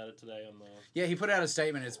something about it today on the... Yeah, he put out a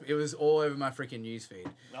statement. It was all over my freaking newsfeed.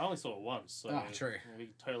 I only saw it once, so... Oh, true.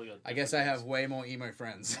 We totally got... I guess I have way more emo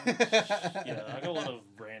friends. Yeah, I got a lot of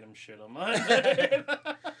random shit on mine.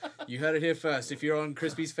 You heard it here first. If you're on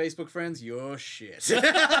Crispy's Facebook friends, you're shit.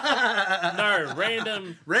 No,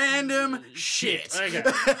 random shit. Okay.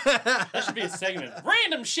 That should be a segment.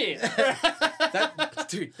 Random shit.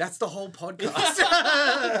 Dude, that's the whole podcast.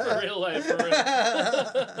 For real.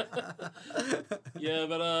 Yeah,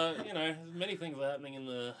 but many things are happening in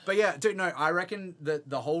the... But yeah, dude, no, I reckon that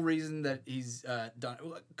the whole reason that he's done...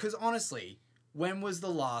 Because honestly, when was the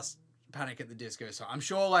last Panic at the Disco song? I'm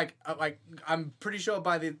sure, I'm pretty sure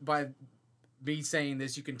by me saying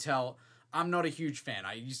this, you can tell I'm not a huge fan.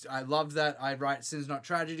 I loved that I Write Sins Not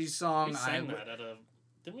Tragedies song. We sang that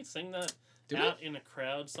didn't we sing that out in a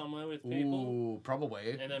crowd somewhere with people? Ooh,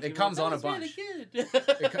 probably. And it comes on a bunch. Really good.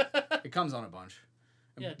 It comes on a bunch.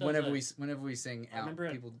 Yeah, whenever we sing out,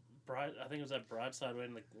 people I think it was at Brightside where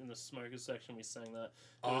in the smokers section we sang that.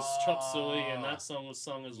 It was Chop Suey, and that song was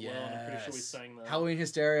sung as well, and I'm pretty sure we sang that. Halloween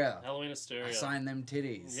Hysteria. Halloween Hysteria. I signed them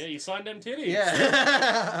titties. Yeah, you signed them titties.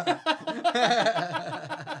 Yeah.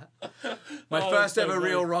 My first so ever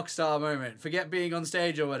great. real rock star moment. Forget being on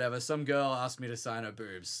stage or whatever. Some girl asked me to sign her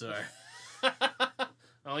boobs, so I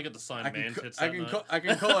only got to sign man tits. I can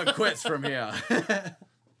call it quits from here.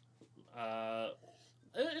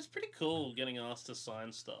 It's pretty cool getting asked to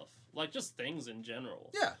sign stuff, like just things in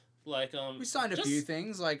general. Yeah. Like We signed a few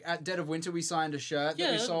things. Like at Dead of Winter, we signed a shirt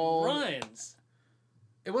that we Yeah, sold. Ryan's.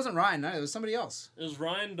 It wasn't Ryan. No, it was somebody else. It was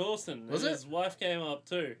Ryan Dawson. Was and it? His wife came up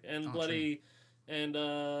too, and Oh, bloody, and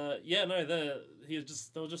yeah, no, they were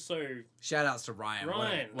just so Shout outs to Ryan.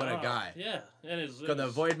 Ryan. What a guy. Yeah, and his Got the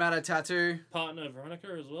Void Matter tattoo. partner Veronica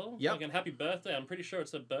as well. Yep. Like, and happy birthday! I'm pretty sure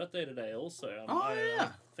it's her birthday today. Also,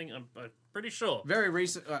 Yeah. I'm pretty sure. Very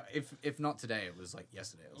recent. If not today, it was like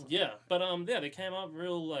yesterday or something. Yeah, but yeah, they came up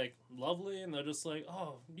real like lovely, and they're just like,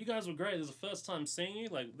 "Oh, you guys were great. This is the first time seeing you."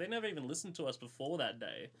 Like, they never even listened to us before that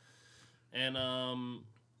day, and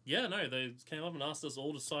yeah, no, they came up and asked us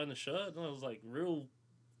all to sign the shirt, and it was like real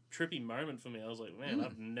trippy moment for me. I was like, man,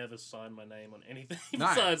 I've never signed my name on anything No.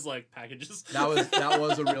 besides like packages. That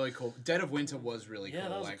was a really cool. Dead of Winter was really yeah, cool.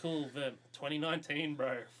 that was like, a cool event. 2019,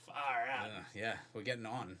 bro, far out. yeah, we're getting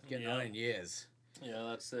on Yeah. in years. Yeah,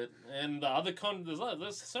 that's it. And the other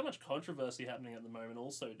there's so much controversy happening at the moment,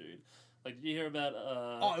 also, dude. Like, did you hear about?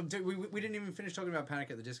 Oh, dude, we didn't even finish talking about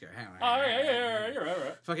Panic at the Disco. Hang on. Oh, yeah, you're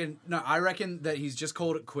right. Fucking no, I reckon that he's just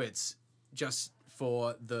called it quits just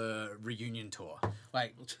for the reunion tour.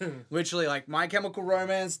 Like, literally, like My Chemical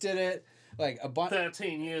Romance did it. Like a bunch.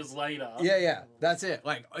 13 years later. Yeah, that's it.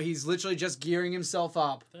 Like he's literally just gearing himself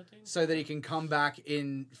up 13? so that he can come back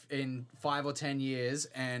in 5 or 10 years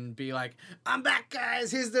and be like, I'm back,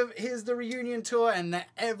 guys. Here's the reunion tour, and that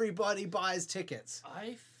everybody buys tickets.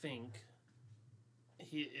 I think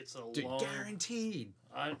it's a Dude, long. guaranteed.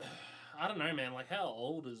 I don't know, man. Like, how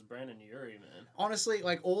old is Brandon Urie, man? Honestly,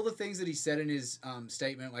 like all the things that he said in his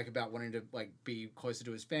statement, like about wanting to like be closer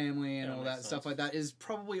to his family and Yeah, all makes that stuff sense. like that, is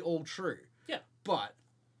probably all true. Yeah. But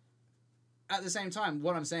at the same time,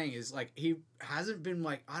 what I'm saying is like he hasn't been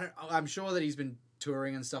like I'm sure that he's been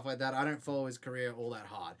touring and stuff like that. I don't follow his career all that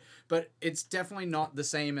hard, but it's definitely not the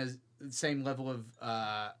same level of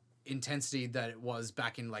intensity that it was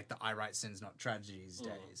back in like the I Write Sins Not Tragedies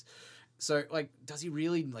days. So like, does he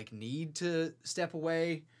really like need to step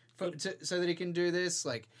away so that he can do this?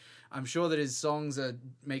 Like, I'm sure that his songs are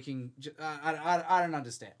making. I don't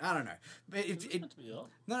understand. I don't know. But you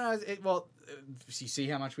see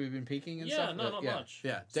how much we've been peaking and Yeah, stuff. no, not much.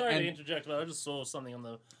 Yeah. Sorry to interject, but I just saw something on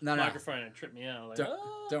the microphone and it tripped me out. Like,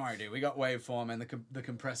 Don't worry, dude. We got waveform, and the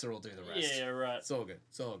compressor will do the rest. Yeah, right. It's all good.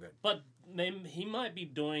 It's all good. But he might be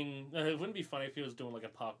doing. It wouldn't be funny if he was doing like a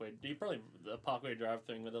Parkway. A Parkway Drive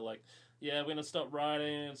thing where they're like, yeah, we're gonna stop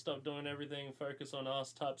writing and stop doing everything, focus on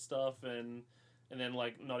us type stuff, and then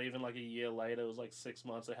like not even like a year later, it was like 6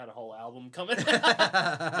 months, they had a whole album coming.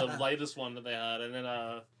 The latest one that they had, and then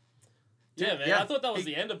yeah, man, I thought that was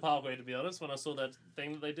the end of Parkway, to be honest, when I saw that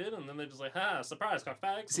thing that they did, and then they're just like, surprise,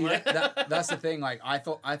 cockbags. See, that's the thing. Like, I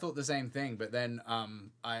thought the same thing, but then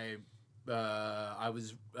I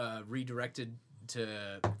was redirected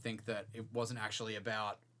to think that it wasn't actually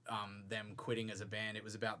about them quitting as a band. It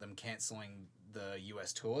was about them cancelling the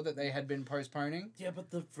US tour that they had been postponing. Yeah, but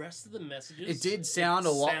the rest of the messages... It did sound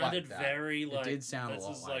a lot like that. Sounded very like... It did sound a lot like that.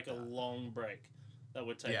 This is like a long break that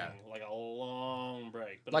we're taking. Yeah. Like a long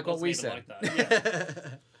break. But like what we said. Like that.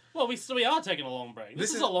 Yeah. Well, we are taking a long break.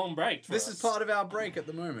 This is a long break for us. This is part of our break at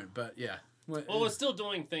the moment, but yeah. We're still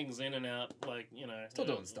doing things in and out, like, you know... Still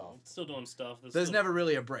doing stuff. Still doing stuff. There's never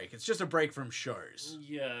really a break. It's just a break from shows.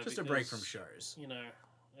 Yeah, just a break from shows. You know,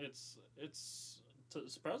 it's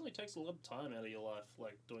surprisingly takes a lot of time out of your life,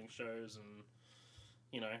 like, doing shows, and,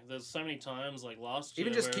 you know, there's so many times, like, last year...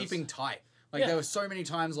 Even just keeping tight. Like, there were so many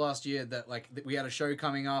times last year that, like, we had a show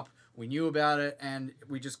coming up, we knew about it, and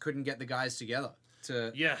we just couldn't get the guys together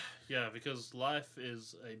to... Yeah, because life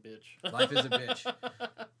is a bitch. Life is a bitch.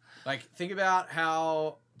 Like, think about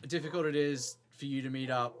how difficult it is for you to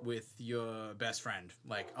meet up with your best friend.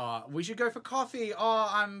 Like, we should go for coffee. Oh,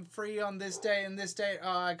 I'm free on this day and this date.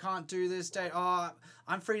 Oh, I can't do this date. Oh,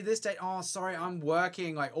 I'm free this date. Oh, sorry, I'm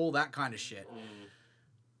working. Like, all that kind of shit.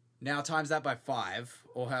 Now times that by 5,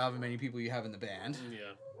 or however many people you have in the band.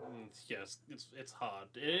 Yes, it's hard.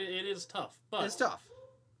 It is tough, but... It's tough.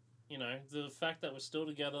 You know, the fact that we're still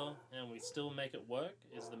together and we still make it work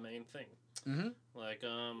is the main thing. Mm-hmm. Like,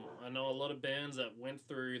 I know a lot of bands that went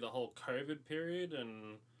through the whole COVID period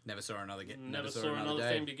and Never saw another never saw another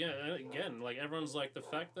thing again. Like, everyone's like, the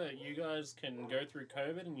fact that you guys can go through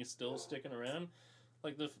COVID and you're still sticking around,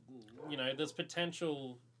 like, there's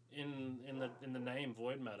potential in the name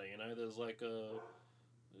Void Matter, you know? There's like I'm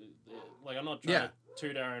not trying to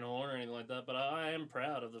toot our own horn or anything like that, but I am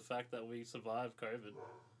proud of the fact that we survived COVID.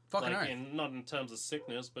 Fucking like, oath. not in terms of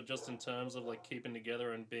sickness, but just in terms of, like, keeping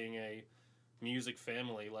together and being a music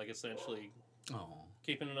family, like, essentially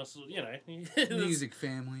keeping us, you know. Music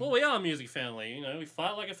family. Well, we are a music family, you know. We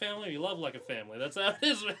fight like a family, we love like a family. That's how it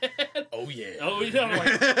is, man. Oh, yeah. Oh, we don't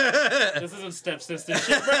like... This isn't stepsister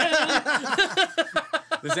shit, man.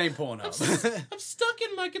 This ain't porn up. I'm stuck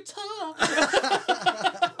in my guitar.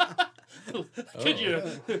 Could you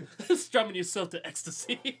strumming yourself to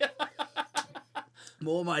ecstasy?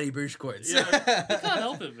 More Mighty Boosh quotes. Yeah, you can't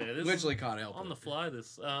help it, man. This Literally can't help on it. the fly,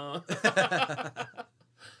 this.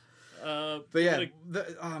 But yeah,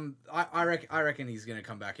 I reckon he's going to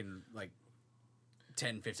come back in like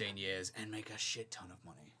 10, 15 years and make a shit ton of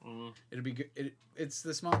money. Mm. It'll be good. It's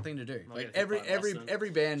the smart thing to do. I'll Like get hit by every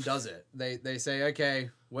band does it. They say, okay,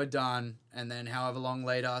 we're done, and then however long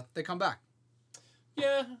later they come back.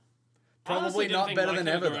 Yeah. Probably not better than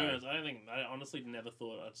ever, though. I honestly never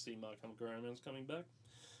thought I'd see My Chemical Romance coming back.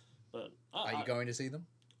 But Are you going to see them?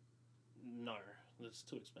 No, it's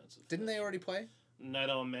too expensive. Didn't they already play? No,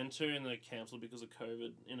 they were meant to, and they cancelled because of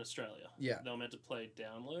COVID in Australia. Yeah. They were meant to play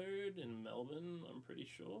Download in Melbourne, I'm pretty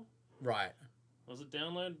sure. Right. Was it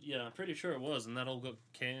Download? Yeah, I'm pretty sure it was, and that all got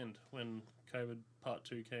canned when COVID Part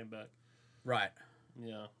 2 came back. Right.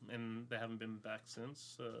 Yeah, and they haven't been back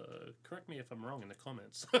since. Correct me if I'm wrong in the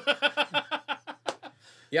comments.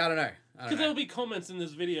 Yeah, I don't know. Because there'll be comments in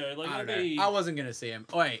this video. Like, I don't know. I wasn't going to see him.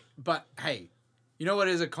 Oh, wait, but hey, you know what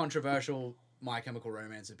is a controversial My Chemical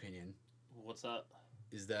Romance opinion? What's that?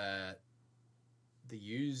 Is that the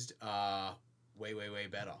used are way, way, way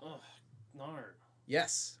better. Oh, no.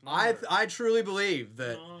 Yes. No. I truly believe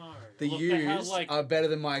that the Look, used are better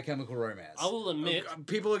than My Chemical Romance. I will admit...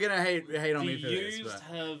 People are going to hate on me for this. The used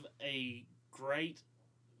have a great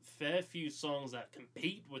fair few songs that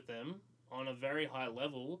compete with them on a very high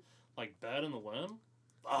level, like Bird and the Worm.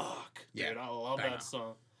 Fuck, dude, Yeah, I love banger. that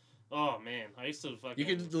song. Oh man, I used to fucking. You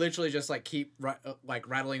could literally just like keep like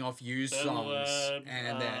rattling off used Bird and the songs, Worm,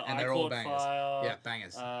 and I they're all Caught bangers. Fire, Yeah,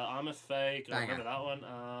 bangers. I'm a Fake. I Banger. remember that one.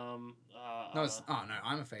 No, no,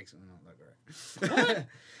 I'm a fake. So not that great.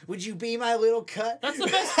 Would you be my little cut? That's the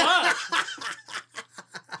best part.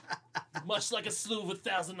 Much like a slew of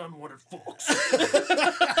 1,000 unwanted forks.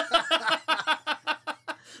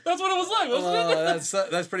 That's what it was like, wasn't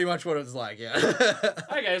it? That's pretty much what it was like, yeah.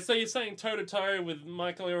 Okay, so you're saying toe to toe with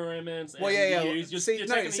My Chemical Romance and Well, yeah. Used. You're taking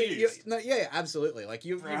the Used. Yeah, absolutely. Like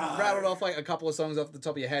you rattled off like a couple of songs off the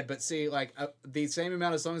top of your head, but see, like the same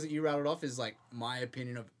amount of songs that you rattled off is like my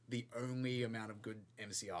opinion of the only amount of good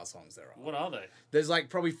MCR songs there are. What are they? There's like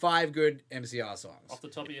probably 5 good MCR songs. Off the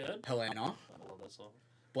top of your head? Helena, I love that song.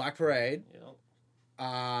 Black Parade,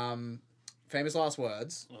 Yeah. Famous Last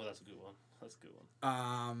Words. Oh, that's a good one. That's a good one.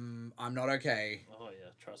 I'm Not Okay. Oh yeah,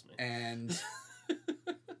 trust me. And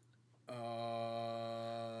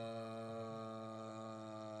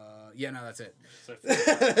yeah, no, that's it. So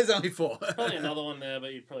There's only 4. probably another one there,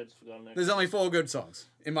 but you'd probably just forgotten it. There's only 4 good songs,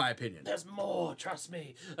 in my opinion. There's more, trust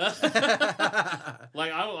me. Like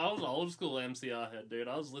I was an old school MCR head, dude.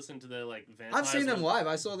 I was listening to their like Vampires. I've seen them one. live.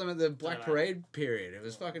 I saw them at the Black Parade period. It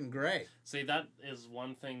was fucking great. See, that is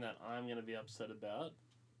one thing that I'm gonna be upset about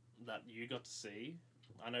that you got to see.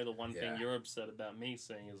 I know the one thing you're upset about me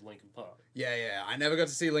seeing is Linkin Park. Yeah. I never got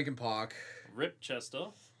to see Linkin Park. Rip Chester.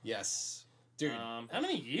 Yes. Dude. How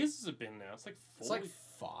many years has it been now? It's like 4. It's like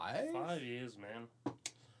 5? 5 years, man.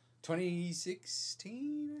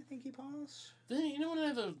 2016, I think he passed. You know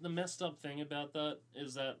what the messed up thing about that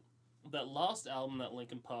is that last album that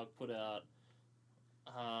Linkin Park put out,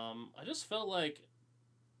 I just felt like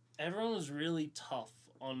everyone was really tough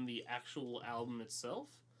on the actual album itself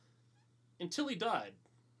until he died.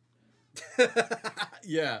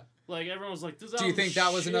 Yeah. Like, everyone was like, this Do you think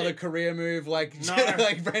that was another career move like, No.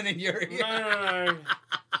 like Brandon Urie?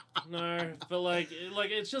 No, but like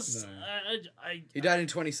it's just He died in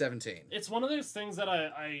 2017. It's one of those things that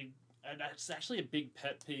it's actually a big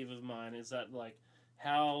pet peeve of mine is that like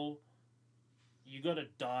how you gotta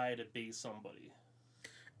die to be somebody.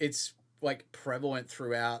 It's like prevalent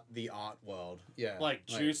throughout the art world. Yeah. Like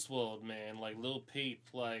Juice WRLD, man, like Lil Peep,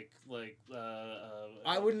 like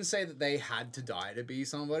I wouldn't say that they had to die to be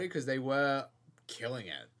somebody because they were killing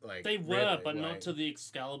it. Like they were, really, but like, not to the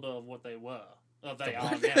Excalibur of what they were. Oh, they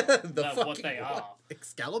are now. The What they fucking are.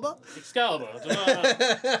 Excalibur? Excalibur.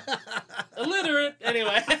 Illiterate.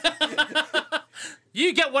 Anyway.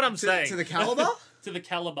 You get what I'm saying. To the caliber? To the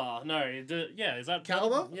caliber. No, is that...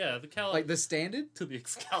 Caliber? Yeah, the caliber. Like the standard? To the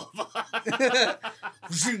Excalibur.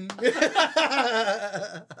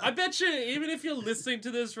 I bet you, even if you're listening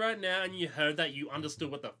to this right now and you heard that, you understood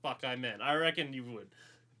what the fuck I meant. I reckon you would.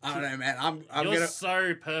 I don't know, man. You're gonna...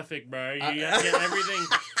 so perfect, bro. You have to get everything.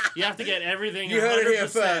 You have to get everything. You 100%. heard it here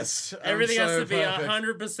first. Everything has to be perfect.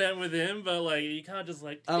 100% with him, but like you can't just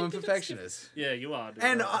like. I'm a perfectionist. Yeah, you are. Dude,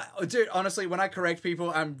 And right? dude, honestly, when I correct people,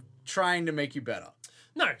 I'm trying to make you better.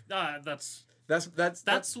 No, that's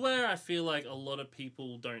That's where I feel like a lot of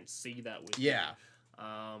people don't see that with yeah.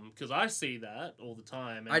 Because I see that all the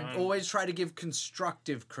time. And I always try to give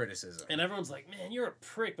constructive criticism. And everyone's like, man, you're a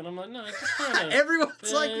prick. But I'm like, no, it's just trying to...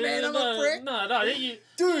 Everyone's like, man, I'm a prick. No, you...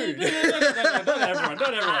 Dude. Not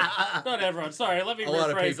everyone. Sorry, let me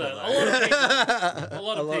rephrase that. A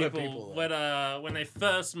lot of people. When they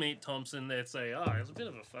first meet Thompson, they'd say, oh, he's a bit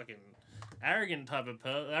of a fucking... arrogant type of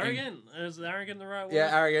person. Arrogant? Is arrogant the right word?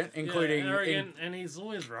 Yeah, arrogant, including... Yeah, arrogant, and he's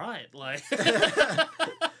always right. Like...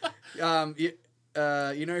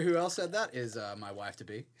 you know who else said that? Is my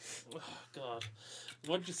wife-to-be. Oh, God.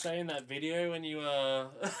 What did you say in that video when you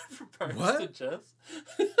proposed What? to Jess?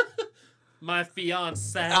 My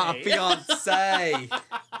fiancé. Fiancé.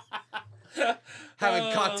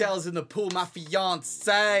 Having cocktails in the pool, my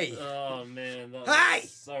fiancé. Oh, man. That Hey!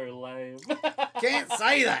 was so lame. Can't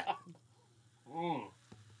say that. Mm.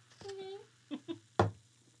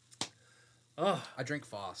 Oh. I drink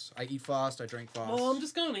fast. I eat fast. I drink fast. Well, I'm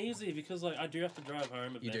just going easy because like I do have to drive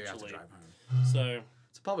home eventually. You do have to drive home. So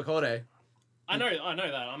It's a public holiday. I know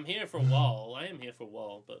that. I'm here for a while. I am here for a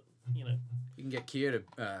while, but you know. You can get Kia to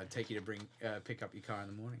take you to pick up your car in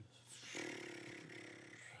the morning.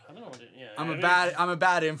 I don't know what it, yeah. I'm a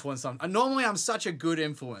bad influence. Normally I'm such a good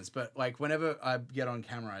influence, but like whenever I get on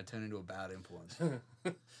camera, I turn into a bad influence.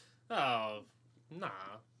 Oh, nah.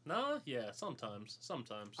 Yeah, sometimes.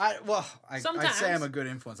 I Sometimes. say I'm a good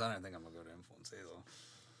influence. I don't think I'm a good influence either.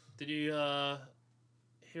 Did you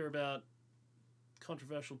hear about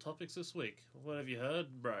controversial topics this week? What have you heard,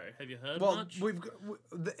 bro? Have you heard much?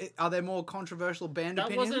 Are there more controversial band That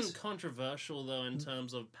opinions? wasn't controversial though in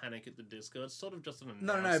terms of Panic at the Disco. It's sort of just an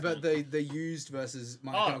No, announcement. but the used versus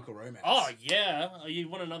My Chemical Romance. Oh yeah, you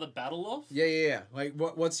want another battle off? Yeah. Like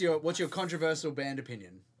what's your controversial band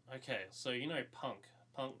opinion? Okay, so you know punk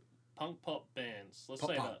pop bands. Let's Pop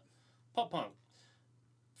say punk. that pop punk.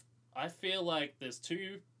 I feel like there's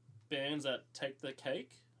two bands that take the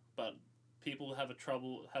cake, but people have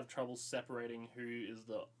trouble separating who is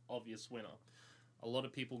the obvious winner. A lot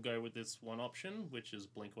of people go with this one option, which is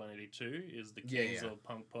Blink-182 is the kings of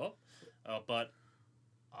punk pop. But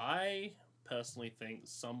I personally think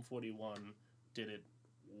Sum 41 did it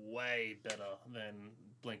way better than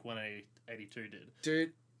Blink-182 did.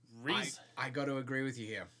 Dude, I got to agree with you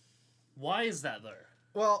here. Why is that though?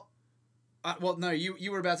 Well, no,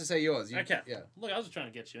 you were about to say yours. Okay. Yeah. Look, I was just trying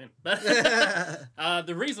to get you in. But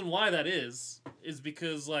the reason why that is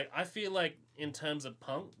because like I feel like in terms of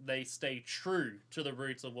punk, they stay true to the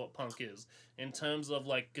roots of what punk is. In terms of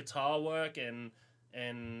like guitar work and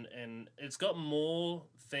it's got more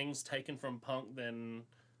things taken from punk than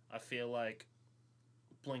I feel like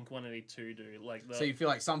Blink-182 do. Like So you feel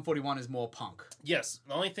like Sum 41 is more punk? Yes.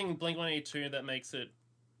 The only thing Blink-182 that makes it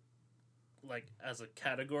like as a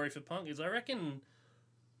category for punk is I reckon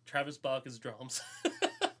Travis Barker's drums.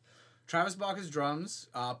 Travis Barker's drums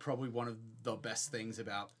are probably one of the best things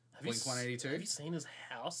about Blink-182. Have you seen his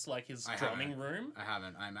house, like his I drumming haven't. room? I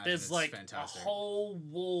haven't. I imagine There's it's like fantastic. a whole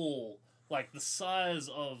wall, like the size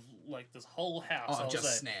of like this whole house. Oh,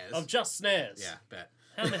 just snares. Of just snares. Yeah, bet.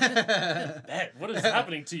 How many? Bet. What is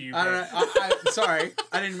happening to you, bro? I don't know. Sorry,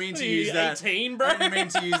 I didn't mean to use that. 18, bro. I didn't mean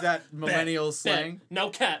to use that millennial Bet. slang. No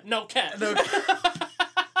cat. No.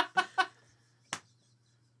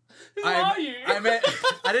 Who are you?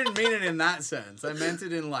 I didn't mean it in that sense. I meant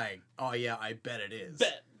it in like, oh yeah, I bet it is.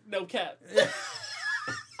 Bet. No cat.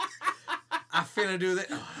 I finna do that.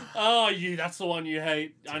 Oh, that's the one you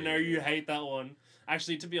hate. Dude. I know you hate that one.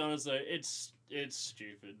 Actually, to be honest though, it's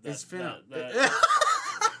stupid. It's finna.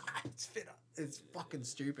 It's finna. It's fucking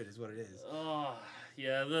stupid is what it is. Oh,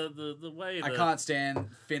 yeah, the way I can't stand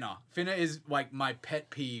finna. Finna is like my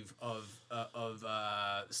pet peeve of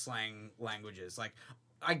slang languages. Like,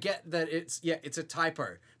 I get that it's a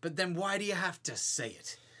typo, but then why do you have to say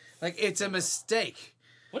it? Like, it's a mistake.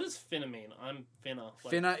 What does finna mean? I'm finna.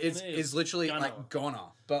 Like, finna is literally gonna. like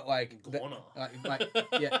gonna, but like gonna. Like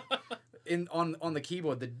on the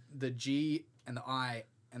keyboard, the G and the I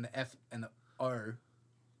and the F and the O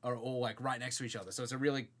are all like right next to each other. So it's a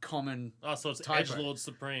really common. Oh, so it's typo. Edgelord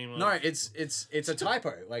Supreme. No, it's a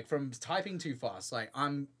typo. Like from typing too fast. Like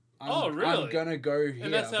I'm Oh, really? I'm gonna go here.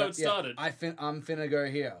 And that's how but it started? Yeah, I'm finna go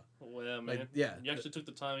here. Well, man. Like, yeah. You actually took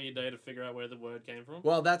the time of your day to figure out where the word came from?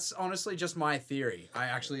 Well, that's honestly just my theory. I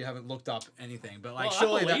actually haven't looked up anything, but like Well,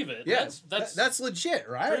 surely I believe it. Yeah, That's legit,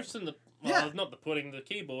 right? proofs in the... Well, not the pudding, the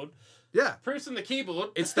keyboard. Yeah. Proofs in the keyboard.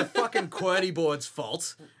 It's the fucking QWERTY board's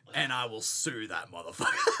fault, and I will sue that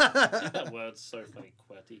motherfucker. That word's so funny,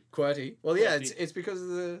 QWERTY. QWERTY. Well, yeah, QWERTY. it's because of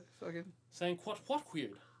the fucking... Saying what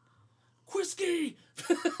weird? Whiskey!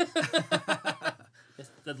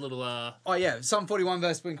 That little, Oh, yeah, Sum 41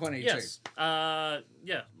 versus Blink-182. Yes.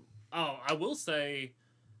 Yeah. Oh, I will say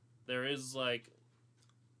there is, like,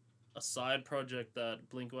 a side project that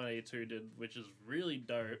Blink-182 did, which is really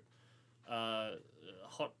dope. Hot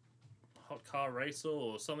Car Racer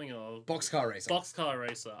or something, or... Boxcar Racer. Boxcar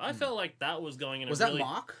Racer. I felt like that was going in Was a that really...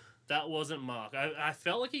 Mark? That wasn't Mark. I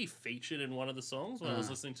felt like he featured in one of the songs when I was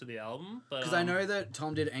listening to the album. Because I know that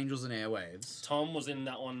Tom did Angels and Airwaves. Tom was in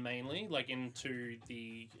that one mainly, like into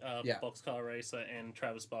the Boxcar Racer, and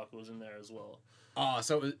Travis Barker was in there as well. Oh,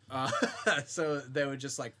 so it was, so they were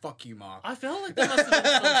just like, fuck you, Mark. I felt like that must have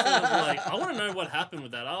been some sort of like, I want to know what happened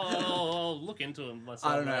with that. I'll look into it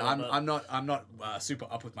myself. I don't know. Later, I'm not super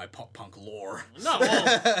up with my pop punk lore. No,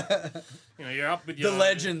 well, you're up with your... The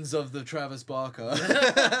legends of the Travis Barker.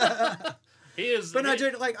 He is... But no,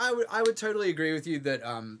 dude, like, I would totally agree with you that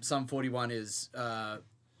Sum 41 is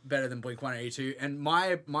better than Blink-182. And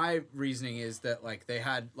my reasoning is that, like, they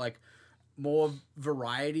had, like, more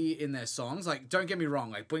variety in their songs. Like, don't get me wrong,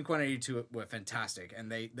 like, Blink-182 were fantastic,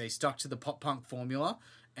 and they stuck to the pop punk formula,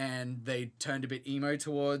 and they turned a bit emo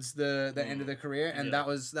towards the end of their career, and that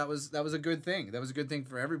was a good thing. That was a good thing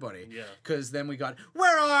for everybody. Yeah. Because then we got,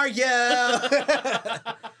 where are you?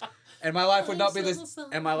 And my life would not be the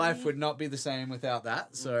same without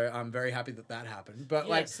that. So I'm very happy that happened. But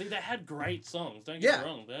yeah, like, see, they had great songs. Don't get me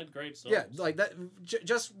wrong, they had great songs. Yeah, like that.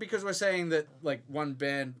 Just because we're saying that like one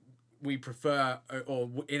band we prefer or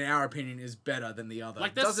in our opinion is better than the other,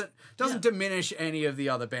 like doesn't diminish any of the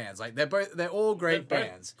other bands. Like they're all great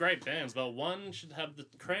bands. Great bands, but one should have the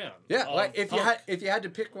crown. Yeah, like if you had to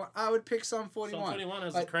pick one, I would pick Sum 41. Sum 41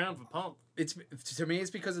 has the crown for punk. It's to me, it's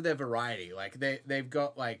because of their variety. Like they've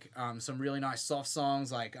got like some really nice soft songs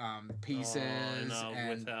like Pieces and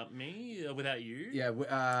Without You. Yeah,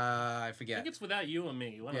 I forget. I think it's Without You or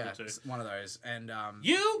Me. One of the two. One of those. And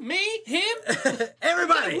you, me, him,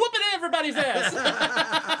 everybody, whooping everybody's ass.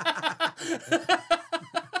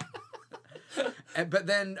 But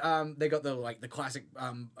then they got the classic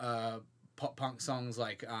pop punk songs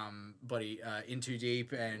like In Too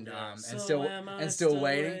Deep and still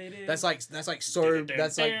waiting. That's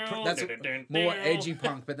more edgy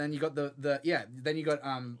punk. But then you got then you got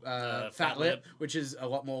Fat Lip, which is a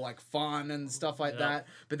lot more like fun and stuff like that.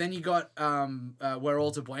 But then you got We're All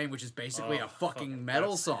to Blame, which is basically a fucking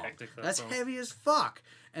metal song. That's heavy as fuck.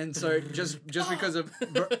 And so just because of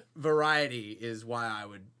variety is why I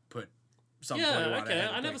would put Sum 41 okay.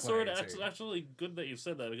 I never saw it. It's actually good that you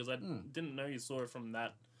said that because I didn't know you saw it from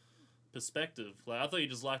that perspective. Like I thought you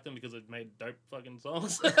just liked them because it made dope fucking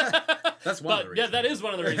songs. That's one of the reasons. Yeah, that is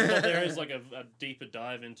one of the reasons. But there is like a deeper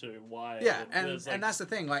dive into why. Yeah, and that's the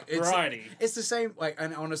thing. Like variety. It's the same. Like,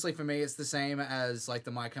 and honestly, for me, it's the same as like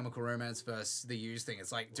the My Chemical Romance versus the Used thing.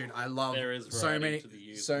 It's like, dude, I love so many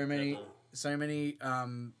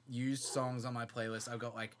Used songs on my playlist. I've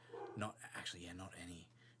got like not any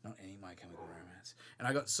My Chemical Romance. And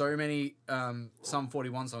I got so many Sum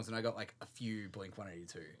 41 songs, and I got like a few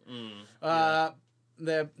Blink-182.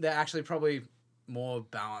 They're actually probably more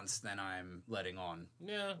balanced than I'm letting on.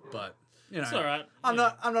 Yeah. But it's all right. I'm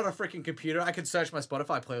not a freaking computer. I could search my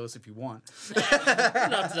Spotify playlist if you want. We're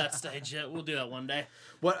not to that stage yet. We'll do that one day.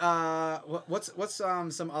 What's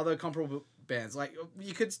some other comparable bands? Like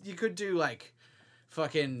you could do like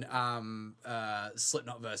fucking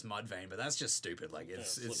Slipknot versus Mudvayne, but that's just stupid. Like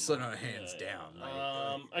it's Slipknot hands down. Like,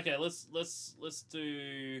 okay, let's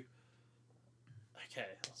do. Okay,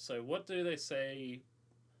 so what do they say?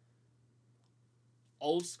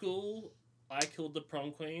 Old school, I Killed the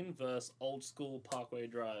Prom Queen versus old school Parkway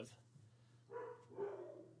Drive.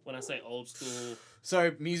 When I say old school,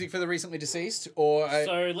 so Music for the Recently Deceased, or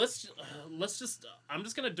so let's just. I'm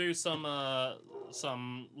just gonna do some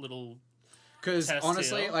little. Because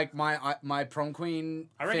honestly, here. Like my Prom Queen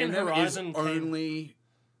fandom is only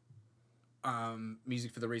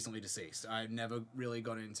Music for the Recently Deceased. I never really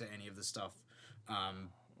got into any of the stuff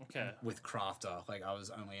with Crafter. Like I was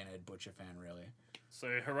only an Ed Butcher fan, really.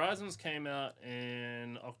 So Horizons came out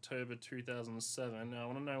in October 2007. Now I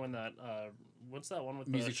want to know when that what's that one with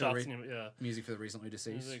Music the for shafts? Yeah. Music for the recently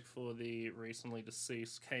deceased. Music for the recently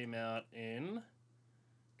deceased came out in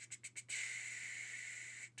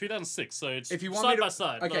 2006. So it's If you want side me to, by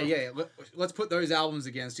side. okay, yeah. Let's put those albums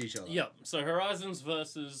against each other. Yeah. So Horizons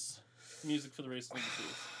versus Music for the recently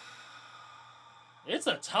deceased. It's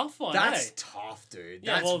a tough one. That's tough, dude.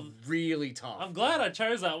 Yeah, That's really tough. I'm glad I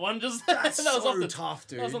chose that one. Just That's that was so off the, tough,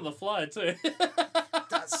 dude. That was on the fly too.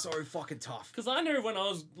 That's so fucking tough. Because I knew when I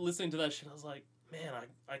was listening to that shit, I was like, man,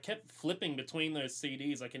 I kept flipping between those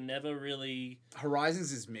CDs. I can never really.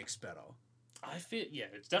 Horizons is mixed better. I feel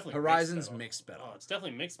it's definitely Horizons mixed better. Oh, it's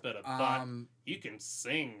definitely mixed better. But you can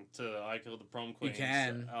sing to "I Killed the Prom Queen's"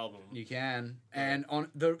 album. You can, and on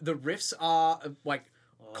the riffs are like.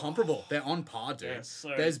 Comparable. They're on par, dude. Yeah,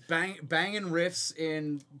 so there's banging riffs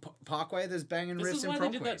in Parkway. There's banging riffs in Prom Queen. This is why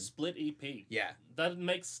they did that split EP. Yeah, that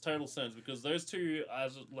makes total sense because those two,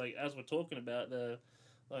 as we're talking about, they're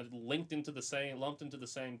lumped into the same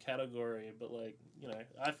category. But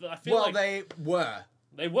I feel well,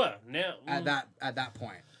 they were now at that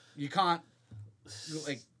point. You can't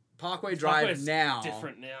Parkway Drive now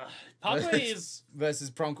different now. Parkway is versus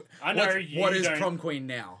Prom Queen. I know what is Prom Queen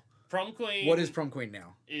now? Prom Queen. What is Prom Queen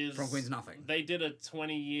now? Prom Queen's nothing. They did a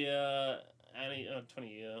 20-year,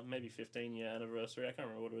 maybe 15-year anniversary. I can't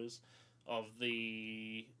remember what it was of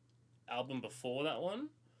the album before that one.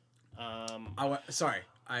 Sorry,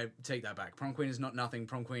 I take that back. Prom Queen is not nothing.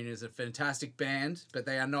 Prom Queen is a fantastic band, but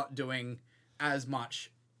they are not doing as much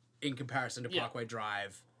in comparison to Parkway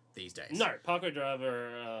Drive these days. No, Parkway Drive are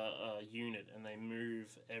a unit, and they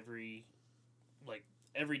move every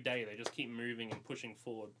day. They just keep moving and pushing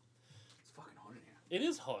forward. Fucking hot in here. It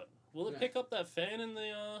is hot. Will it pick up that fan in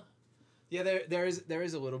the? Yeah, there is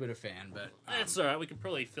a little bit of fan, but it's alright. We could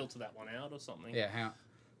probably filter that one out or something. Yeah, hang on.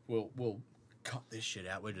 We'll cut this shit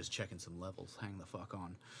out. We're just checking some levels. Hang the fuck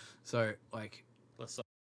on. So let's.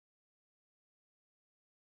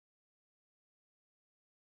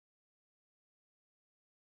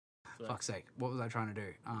 Fuck's sake! What was I trying to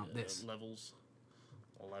do? This levels.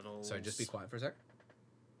 So just be quiet for a sec.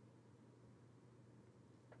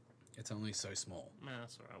 It's only so small. Nah,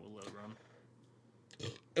 that's alright. We'll let it run.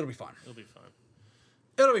 It'll be fine. It'll be fine.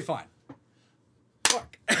 It'll be fine.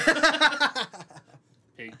 Fuck.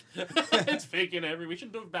 Peak. It's peaking we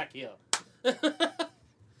should do it back here. But,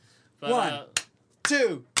 1,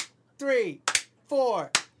 2, 3,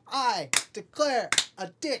 4. I declare a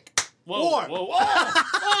dick war. Whoa.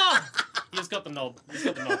 Oh! You just got the knob.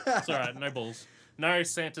 It's alright. No balls. No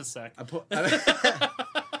Santa's sack.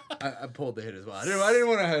 I pulled the hit as well. I didn't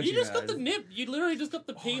want to hurt you. You just got the nip. You literally just got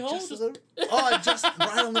the pee hole. Just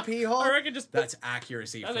right on the pee hole. I reckon that's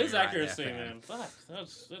accuracy. That is accuracy, right there, man. Fuck,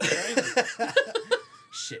 that's crazy.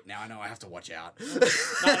 Shit. Now I know I have to watch out.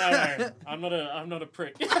 No. I'm not a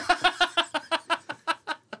prick.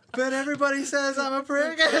 But everybody says I'm a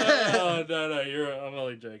prick. Oh no, I'm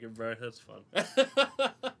only joking, bro. That's fun.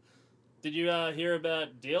 Did you hear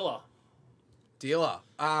about Dealer?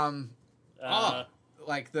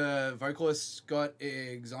 Like the vocalist got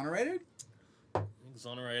exonerated?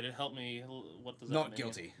 Exonerated. Help me. What does that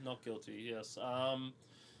mean? Not guilty. Yes.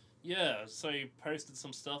 Yeah. So he posted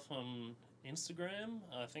some stuff on Instagram.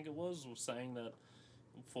 I think it was saying that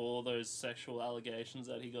for those sexual allegations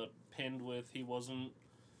that he got pinned with, he wasn't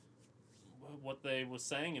what they were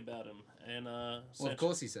saying about him. And well, of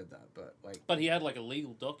course he said that, but he had a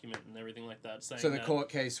legal document and everything like that saying. So the court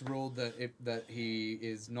case ruled that he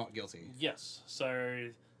is not guilty. Yes. So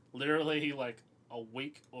literally a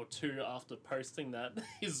week or two after posting that,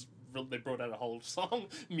 they brought out a whole song,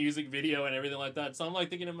 music video, and everything like that. So I'm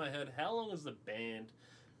thinking in my head, how long has the band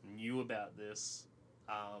knew about this,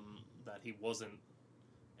 that he wasn't,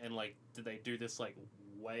 and did they do this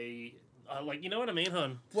way? You know what I mean,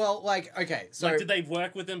 hon? Well, okay, so did they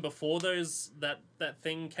work with him before that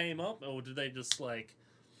thing came up, or did they just oh,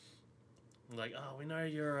 we know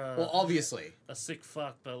you're well, obviously a sick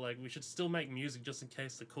fuck, but we should still make music just in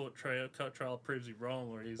case the court trial proves you wrong,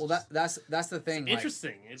 or he's that's the thing. It's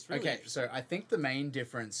interesting. It's really okay. So I think the main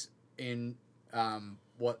difference in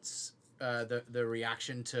what's the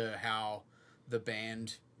reaction to how the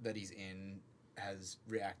band that he's in has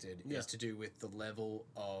reacted is to do with the level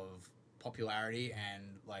of popularity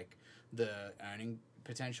and the earning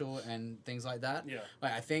potential and things like that. Yeah.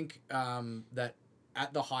 I think that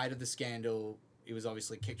at the height of the scandal, he was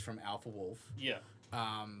obviously kicked from Alpha Wolf. Yeah.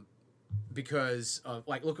 Because of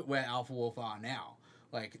look at where Alpha Wolf are now.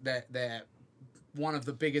 They're one of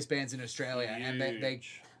the biggest bands in Australia. Huge. And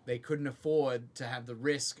they couldn't afford to have the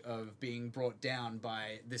risk of being brought down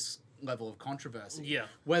by this level of controversy. Yeah.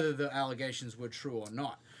 Whether the allegations were true or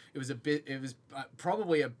not, it was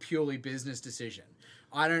probably a purely business decision.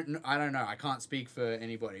 I don't know. I can't speak for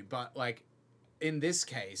anybody, but like in this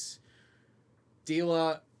case,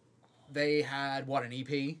 Dealer, they had an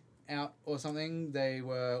EP out or something. They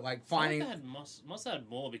were like finding. They must have had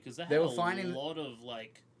more because they They had were finding a lot of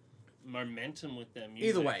like momentum with their music.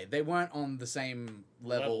 Either way, they weren't on the same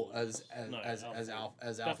level as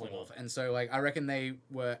Alpha Wolf, and so like I reckon they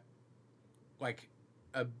were like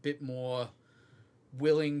a bit more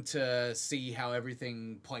willing to see how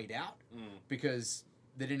everything played out because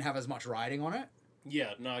they didn't have as much riding on it.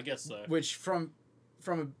 Yeah, no, I guess so. Which from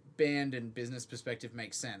a band and business perspective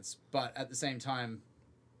makes sense, but at the same time,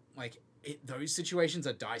 like those situations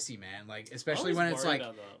are dicey, man. Like especially when it's like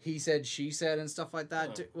he said, she said, and stuff like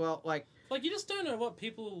that. Yeah. Well, like you just don't know what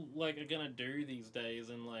people like are gonna do these days,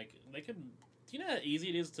 and like they could. Do you know how easy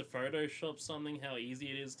it is to Photoshop something? How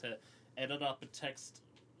easy it is to edit up a text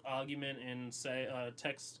argument and say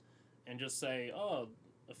text and just say, oh,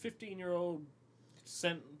 a 15-year-old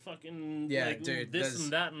sent fucking dude, this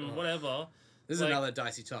and that and whatever. This is another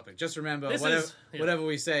dicey topic. Just remember, whatever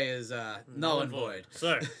we say is null and void.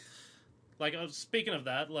 So, like, speaking of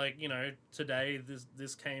that, like, you know, today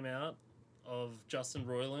this came out of Justin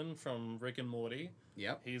Roiland from Rick and Morty.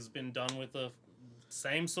 Yep. He's been done with the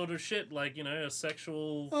same sort of shit, like, you know, a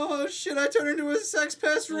sexual... Oh, shit, I turned into a sex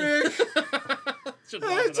pest, Rick!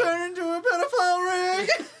 I turned into a pedophile, Rick!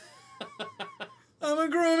 I'm a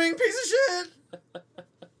grooming piece of shit!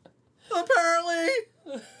 Apparently!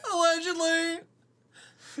 Allegedly!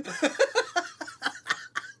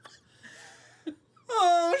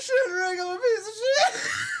 Oh, shit, Rick, I'm a piece of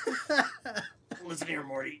shit! Listen here,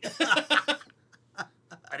 Morty.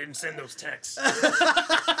 I didn't send those texts.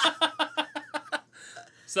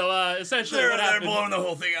 So, essentially, what happened... They're blowing the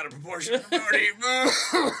whole thing out of proportion. Morty.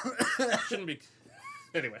 Shouldn't be...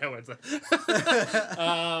 Anyway, how was that?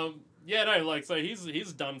 Yeah, no, like, so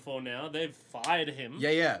he's done for now. They've fired him.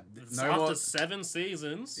 Yeah. After 7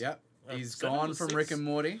 seasons. Yep. He's gone from Rick and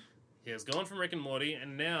Morty. He has gone from Rick and Morty,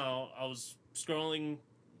 and now I was scrolling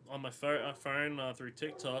on my phone through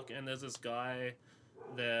TikTok, and there's this guy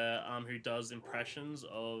there who does impressions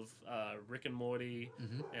of Rick and Morty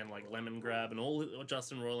and like Lemon Grab and all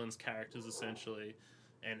Justin Roiland's characters essentially,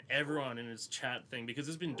 and everyone in his chat thing, because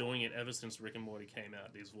he's been doing it ever since Rick and Morty came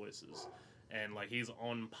out, these voices, and like he's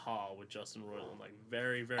on par with Justin Roiland, like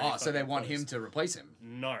very, very. Oh, so they want him to replace him?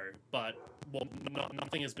 No, but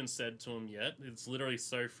nothing has been said to him yet. It's literally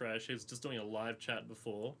so fresh. He's just doing a live chat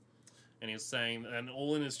before. And he's saying, and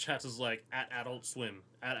all in his chat is like, at Adult Swim,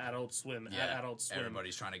 at Adult Swim, at Adult Swim.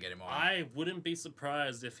 Everybody's trying to get him on. I wouldn't be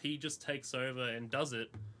surprised if he just takes over and does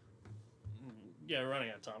it. Yeah, we're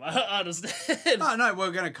running out of time. I understand. No,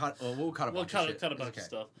 we're going to cut, or we'll cut a bunch of shit. Cut a bunch of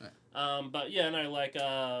stuff. Yeah. But yeah, no, like,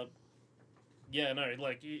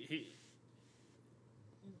 he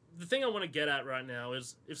the thing I want to get at right now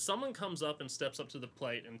is if someone comes up and steps up to the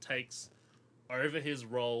plate and takes over his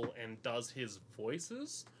role and does his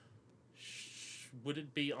voices, would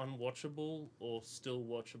it be unwatchable or still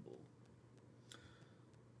watchable?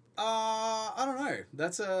 I don't know.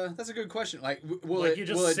 That's a good question. Like, will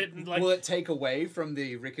it take away from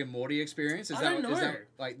the Rick and Morty experience? I don't know. Is that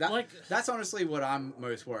like that? Like, that's honestly what I'm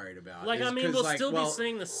most worried about. Like, I mean, we'll still be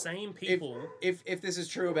seeing the same people. If this is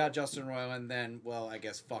true about Justin Roiland, then well, I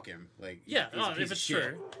guess fuck him. Like, yeah, if it's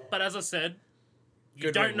true. But as I said,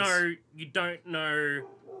 you don't know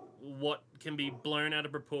what can be blown out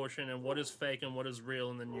of proportion and what is fake and what is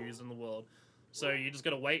real in the news in the world. So you just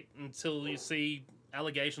gotta wait until you see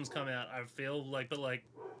allegations come out, I feel like. But like,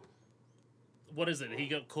 what is it? He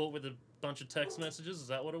got caught with a bunch of text messages? Is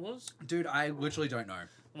that what it was? Dude, I literally don't know.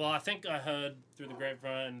 Well, I think I heard through the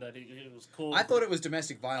grapevine that he was caught. I thought it was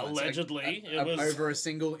domestic violence. Allegedly. It was over a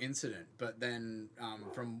single incident. But then,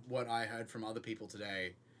 from what I heard from other people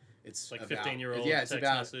today, it's like about 15-year-old it's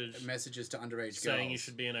about message messages to underage girls saying you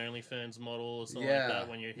should be an OnlyFans model or something like that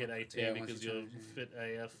when you hit 18 because you're fit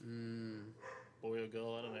AF. Boy or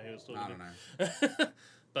girl, I don't know who was talking. I don't know.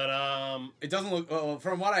 But it doesn't look. Well,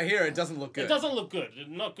 from what I hear, it doesn't look good. It doesn't look good.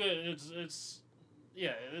 Not good. It's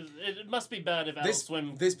yeah. It must be bad if Adult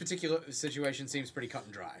Swim. This particular situation seems pretty cut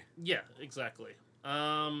and dry. Yeah, exactly.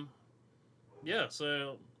 Yeah.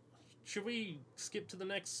 So, should we skip to the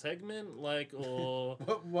next segment, like, or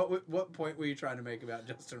what point were you trying to make about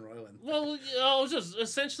Justin Roiland? Well, I was just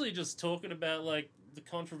essentially just talking about like the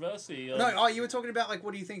controversy. You were talking about like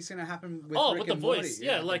what do you think's going to happen with Rick with the and voice? Morty?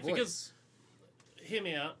 Yeah, like because hear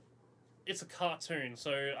me out. It's a cartoon,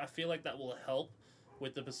 so I feel like that will help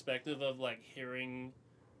with the perspective of like hearing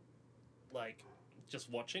like just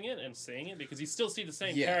watching it and seeing it because you still see the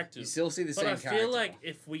same You characters. still see the same character. But I feel like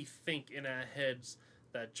if we think in our heads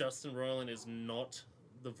that Justin Roiland is not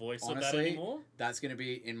the voice of that anymore, that's gonna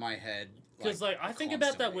be in my head. Because I think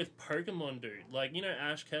about that with Pokemon, dude. Like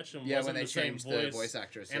Ash Ketchum wasn't when they the same changed voice, the voice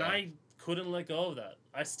actress, and I couldn't let go of that.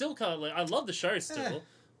 I still can't. Like, I love the show still,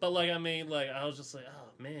 but I was just like, oh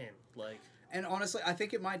man, like. And honestly, I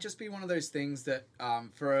think it might just be one of those things that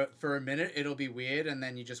for a minute it'll be weird, and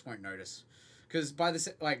then you just won't notice. Because by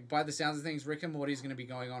the sounds of things, Rick and Morty's going to be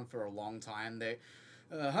going on for a long time.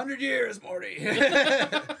 100 years, Morty.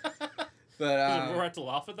 But we're right to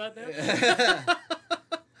laugh at that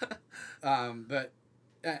now.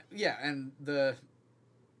 And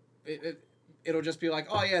it'll just be like,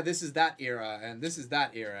 oh yeah, this is that era and this is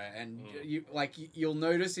that era, and you'll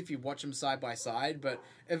notice if you watch them side by side, but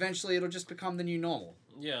eventually it'll just become the new normal.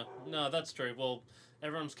 Yeah, no, that's true. Well,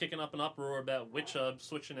 everyone's kicking up an uproar about Witcher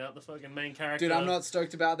switching out the fucking main character. Dude, I'm not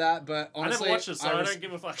stoked about that, but honestly... I never watched it, so I don't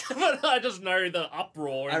give a fuck. But I just know the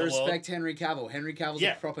uproar in the world. I respect Henry Cavill. Henry Cavill's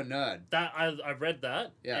a proper nerd. That I read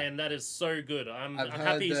that, and that is so good. I'm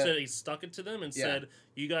happy he stuck it to them and said,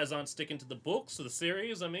 you guys aren't sticking to the books or the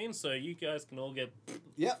series, so you guys can all get...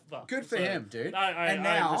 Yep, good for him, dude.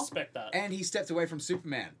 I respect that. And he stepped away from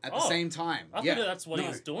Superman at the same time. I think that's what he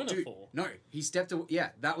was doing it for. No, he stepped away... Yeah,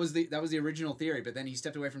 that was the original theory, but then he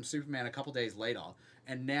stepped away from Superman a couple days later,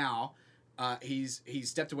 and now he's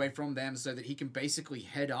stepped away from them so that he can basically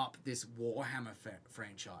head up this Warhammer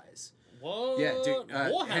franchise. What? Yeah, dude.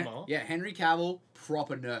 Warhammer? Henry Cavill,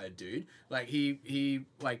 proper nerd, dude. Like, he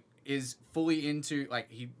is fully into,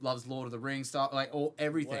 he loves Lord of the Rings stuff,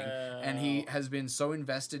 everything. Wow. And he has been so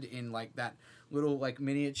invested in, that little,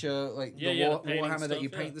 miniature, Warhammer that you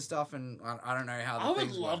paint the stuff, and I don't know how the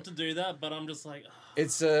things I would love work. to do that, but I'm just like...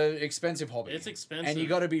 It's an expensive hobby. It's expensive. And you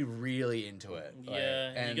got to be really into it.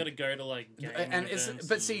 And you got to go to, games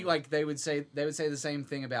but see, they would say the same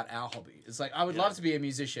thing about our hobby. It's I would love to be a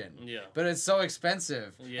musician. Yeah. But it's so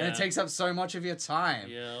expensive. Yeah. And it takes up so much of your time.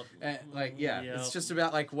 Yeah. And, it's just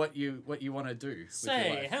about, what you want to do.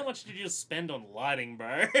 Say, how much did you spend on lighting,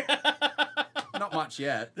 bro? Not much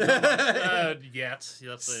yet. Not much, yet.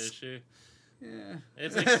 That's the issue. Yeah.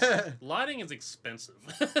 Lighting is expensive.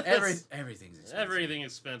 Everything's expensive. Everything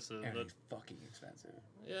expensive. Everything's fucking expensive.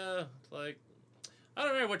 Yeah, I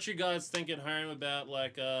don't know what you guys think at home about,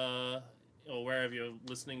 or wherever you're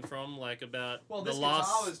listening from, about this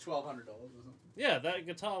guitar was $1,200, wasn't it? Yeah, that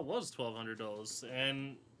guitar was $1,200,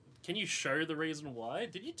 and can you show the reason why?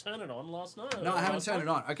 Did you turn it on last night? No, I haven't turned it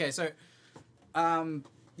on. Okay, so,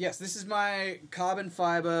 yes, this is my carbon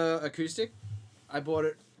fiber acoustic. I bought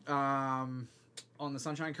it on the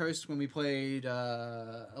Sunshine Coast when we played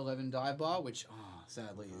 11 Dive Bar, which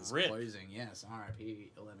sadly is closing. Yes,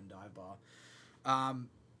 R.I.P. 11 Dive Bar.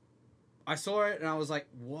 I saw it and I was like,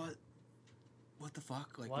 what the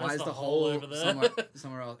fuck? Why is the hole over there?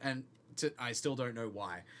 somewhere else? And I still don't know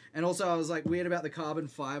why. And also I was weird about the carbon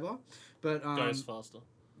fiber, but goes faster.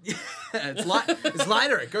 Yeah, it's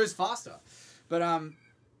lighter. It goes faster. But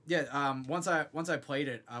once I played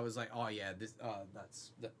it, I was like, oh yeah, this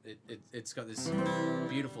it's got this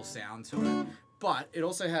beautiful sound to it. But it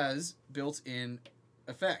also has built-in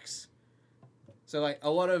effects. So a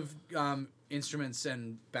lot of instruments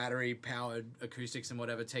and battery-powered acoustics and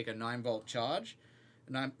whatever take a 9-volt charge,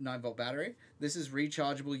 9-volt battery. This is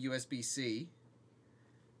rechargeable USB-C,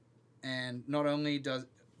 and not only does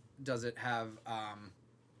it have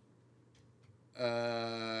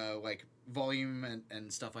volume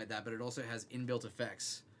and stuff like that, but it also has inbuilt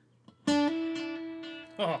effects.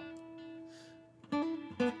 Oh.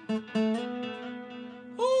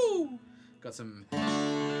 Woo! Got some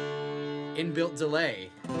inbuilt delay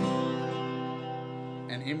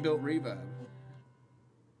and inbuilt reverb.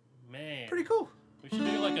 Man. Pretty cool. We should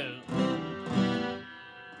do a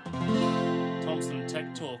Thompson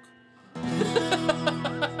Tech Talk.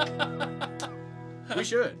 We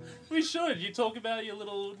should. We should. You talk about your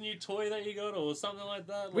little new toy that you got or something like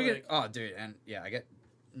that. We get, dude, and I get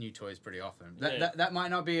new toys pretty often. That might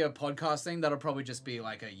not be a podcast thing. That'll probably just be a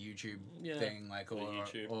YouTube thing,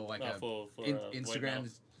 or Instagram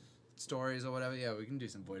stories or whatever. Yeah, we can do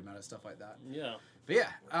some void matter stuff like that. Yeah. But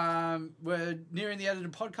yeah, we're nearing the end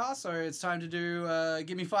of the podcast, so it's time to do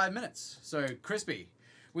Give Me 5 Minutes. So, Crispy,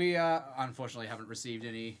 we unfortunately haven't received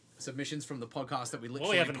any submissions from the podcast that we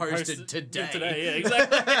literally posted today. Yeah,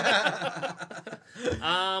 exactly.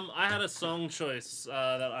 I had a song choice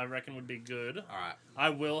that I reckon would be good. All right.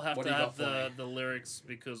 I will have to have the lyrics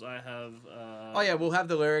because I have. We'll have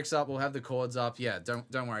the lyrics up. We'll have the chords up. Yeah,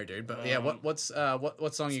 don't worry, dude. But what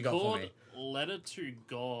song you got for me? Letter to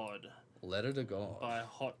God. Letter to God. by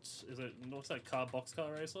Hot. Is it what's that car?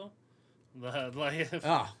 Boxcar Racer. Like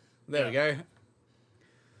There we go.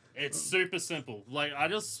 it's super simple. Like I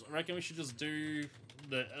just reckon we should just do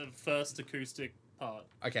the first acoustic part.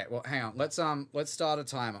 Okay, well, hang on. Let's start a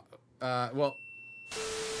timer.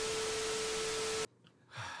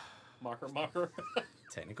 Marker.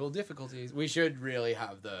 Technical difficulties. We should really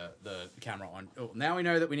have the camera on. Oh, now we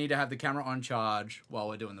know that we need to have the camera on charge while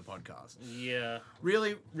we're doing the podcast. Yeah.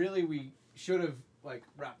 Really, we should have like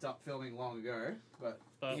wrapped up filming long ago, but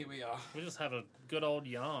here we are. We just have a good old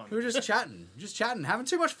yarn. We were just chatting, having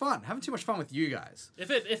too much fun with you guys.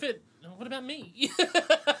 If it, what about me?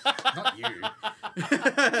 Not you.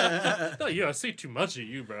 Not you. I see too much of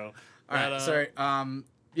you, bro. All right.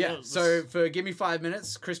 So for Give Me 5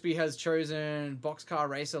 Minutes, Crispy has chosen Boxcar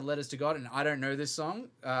Racer, Letters to God, and I don't know this song.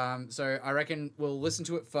 So I reckon we'll listen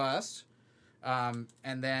to it first, and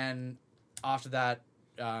then after that,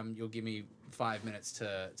 you'll give me 5 minutes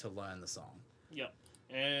to learn the song. Yep.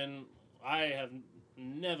 And I have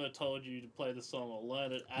never told you to play the song or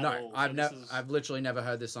learn it at all. No, I've literally never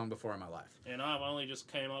heard this song before in my life. And I've only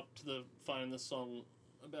just came up to finding this song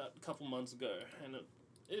about a couple months ago, and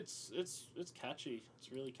it's catchy.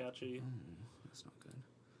 It's really catchy. That's not good.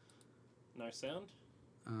 No sound?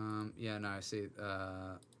 Yeah, no, see,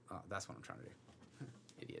 that's what I'm trying to do.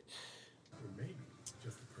 Idiot. Or maybe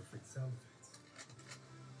just the perfect sound effects.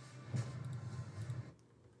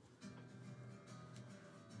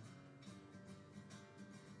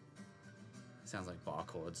 Sounds like bar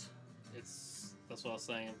chords. That's what I was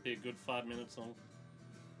saying. It'd be a good 5-minute song.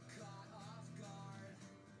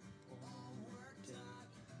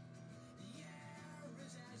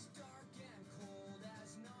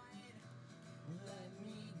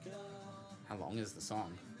 How long is the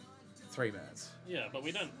song? 3 minutes. Yeah, but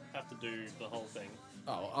we don't have to do the whole thing.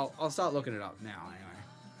 Oh, I'll start looking it up now anyway.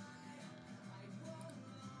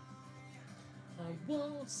 I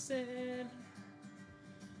won't sin.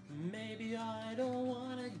 Maybe I don't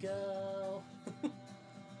wanna go.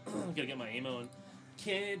 Gotta get my emo in.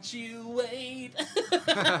 Can't you wait?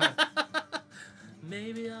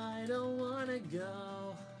 Maybe I don't wanna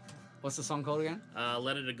go. What's the song called again?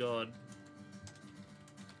 Letter to God.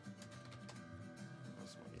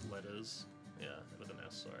 That's my letters. Yeah, with an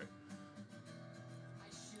S, sorry.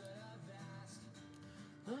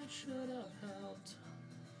 I should have helped.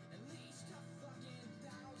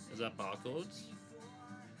 Is that bar chords?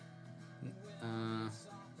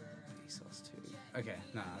 Vsauce 2. Okay,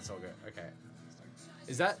 no, that's all good. Okay.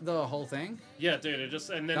 Is that the whole thing? Yeah, dude, it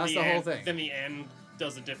just and then That's the the whole end, thing. Then the end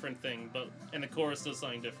does a different thing, and the chorus does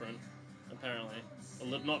something different, apparently.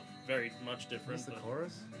 Not very much different. What's the but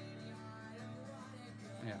chorus?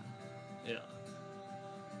 Yeah. Yeah.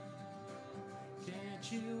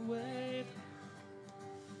 Can't you wait?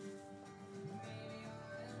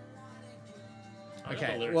 I got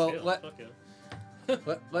Okay, the lyrics well, here. let- Fuck yeah.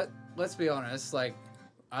 Let's be honest. Like,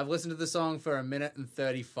 I've listened to the song for 1 minute and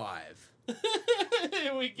 35.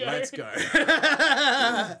 Here we go. Let's go.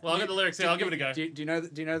 Well, I got the lyrics here. I'll give it a go. Do you know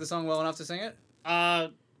the song well enough to sing it?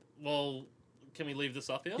 Well, can we leave this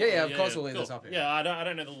up here? Yeah, of course we'll leave this up here. Yeah, I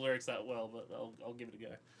don't know the lyrics that well, but I'll give it a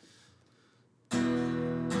go.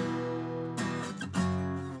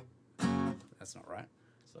 That's not right.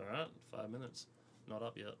 It's all right. 5 minutes. Not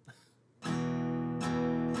up yet.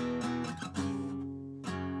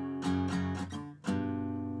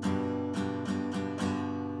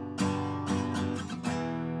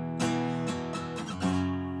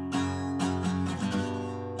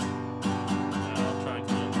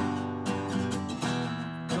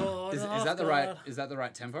 Is that the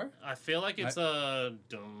right tempo? I feel like it's a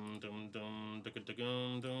dum dum dum dum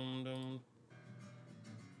dum dum dum.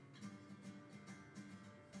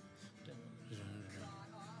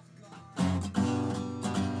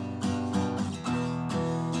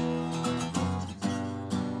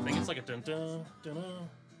 I think it's like a dun dun dun.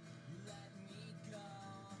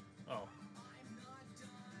 Oh.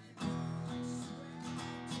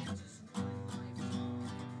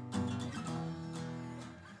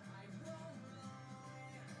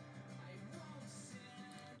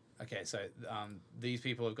 Okay, so these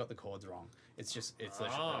people have got the chords wrong. It's literally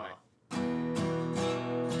like,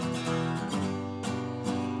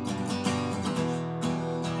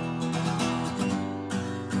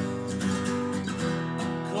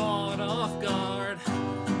 Caught off guard,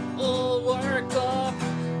 all worked up.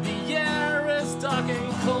 The air is dark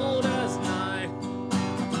and cold as night.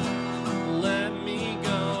 Let me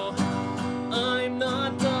go, I'm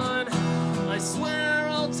not done. I swear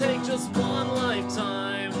I'll take just one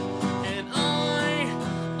lifetime. And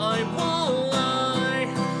I won't lie,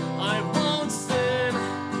 I won't sin.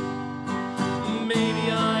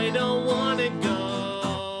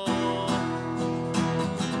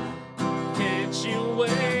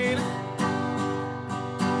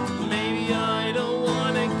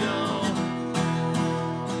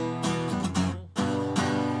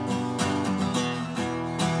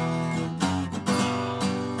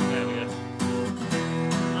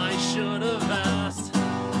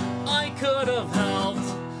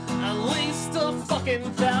 fucking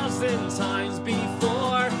 1,000 times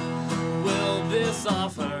before. Will this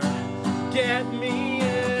offer get me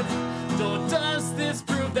in? Or does this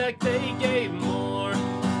prove that they gave more?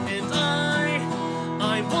 And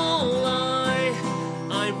I won't lie,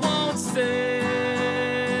 I won't stand.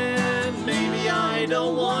 Maybe I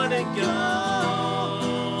don't wanna go.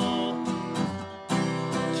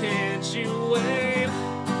 Can't you wait?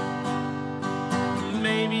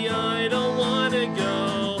 Maybe I don't wanna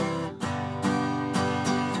go.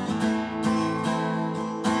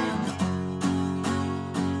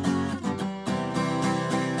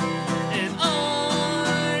 And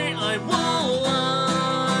I won't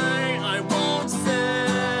lie, I won't stand.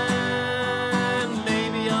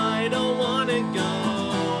 Maybe I don't wanna go.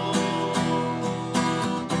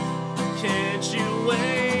 Can't you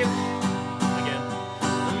wait? Again.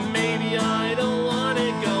 Maybe I don't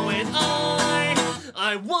wanna go. And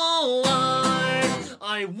I won't lie,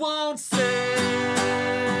 I won't stand.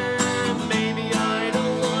 Maybe I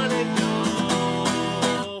don't wanna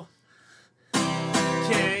go.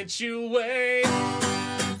 Can't you wait?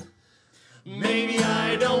 Maybe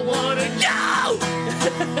I don't wanna go.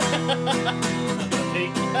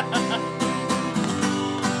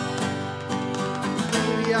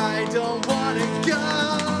 Maybe I don't wanna go.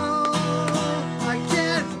 I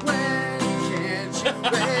can't wait. Can't you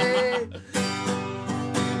wait?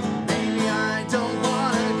 Maybe I don't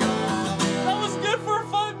wanna go. That was good for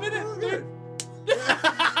 5 minutes, dude.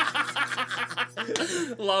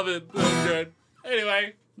 Love it. That was good.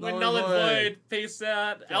 Anyway, we're Null and Void. Peace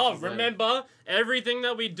out. Oh, remember, everything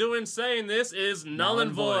that we do and say in this is Null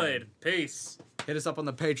and Void. Peace. Hit us up on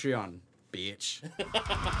the Patreon, bitch.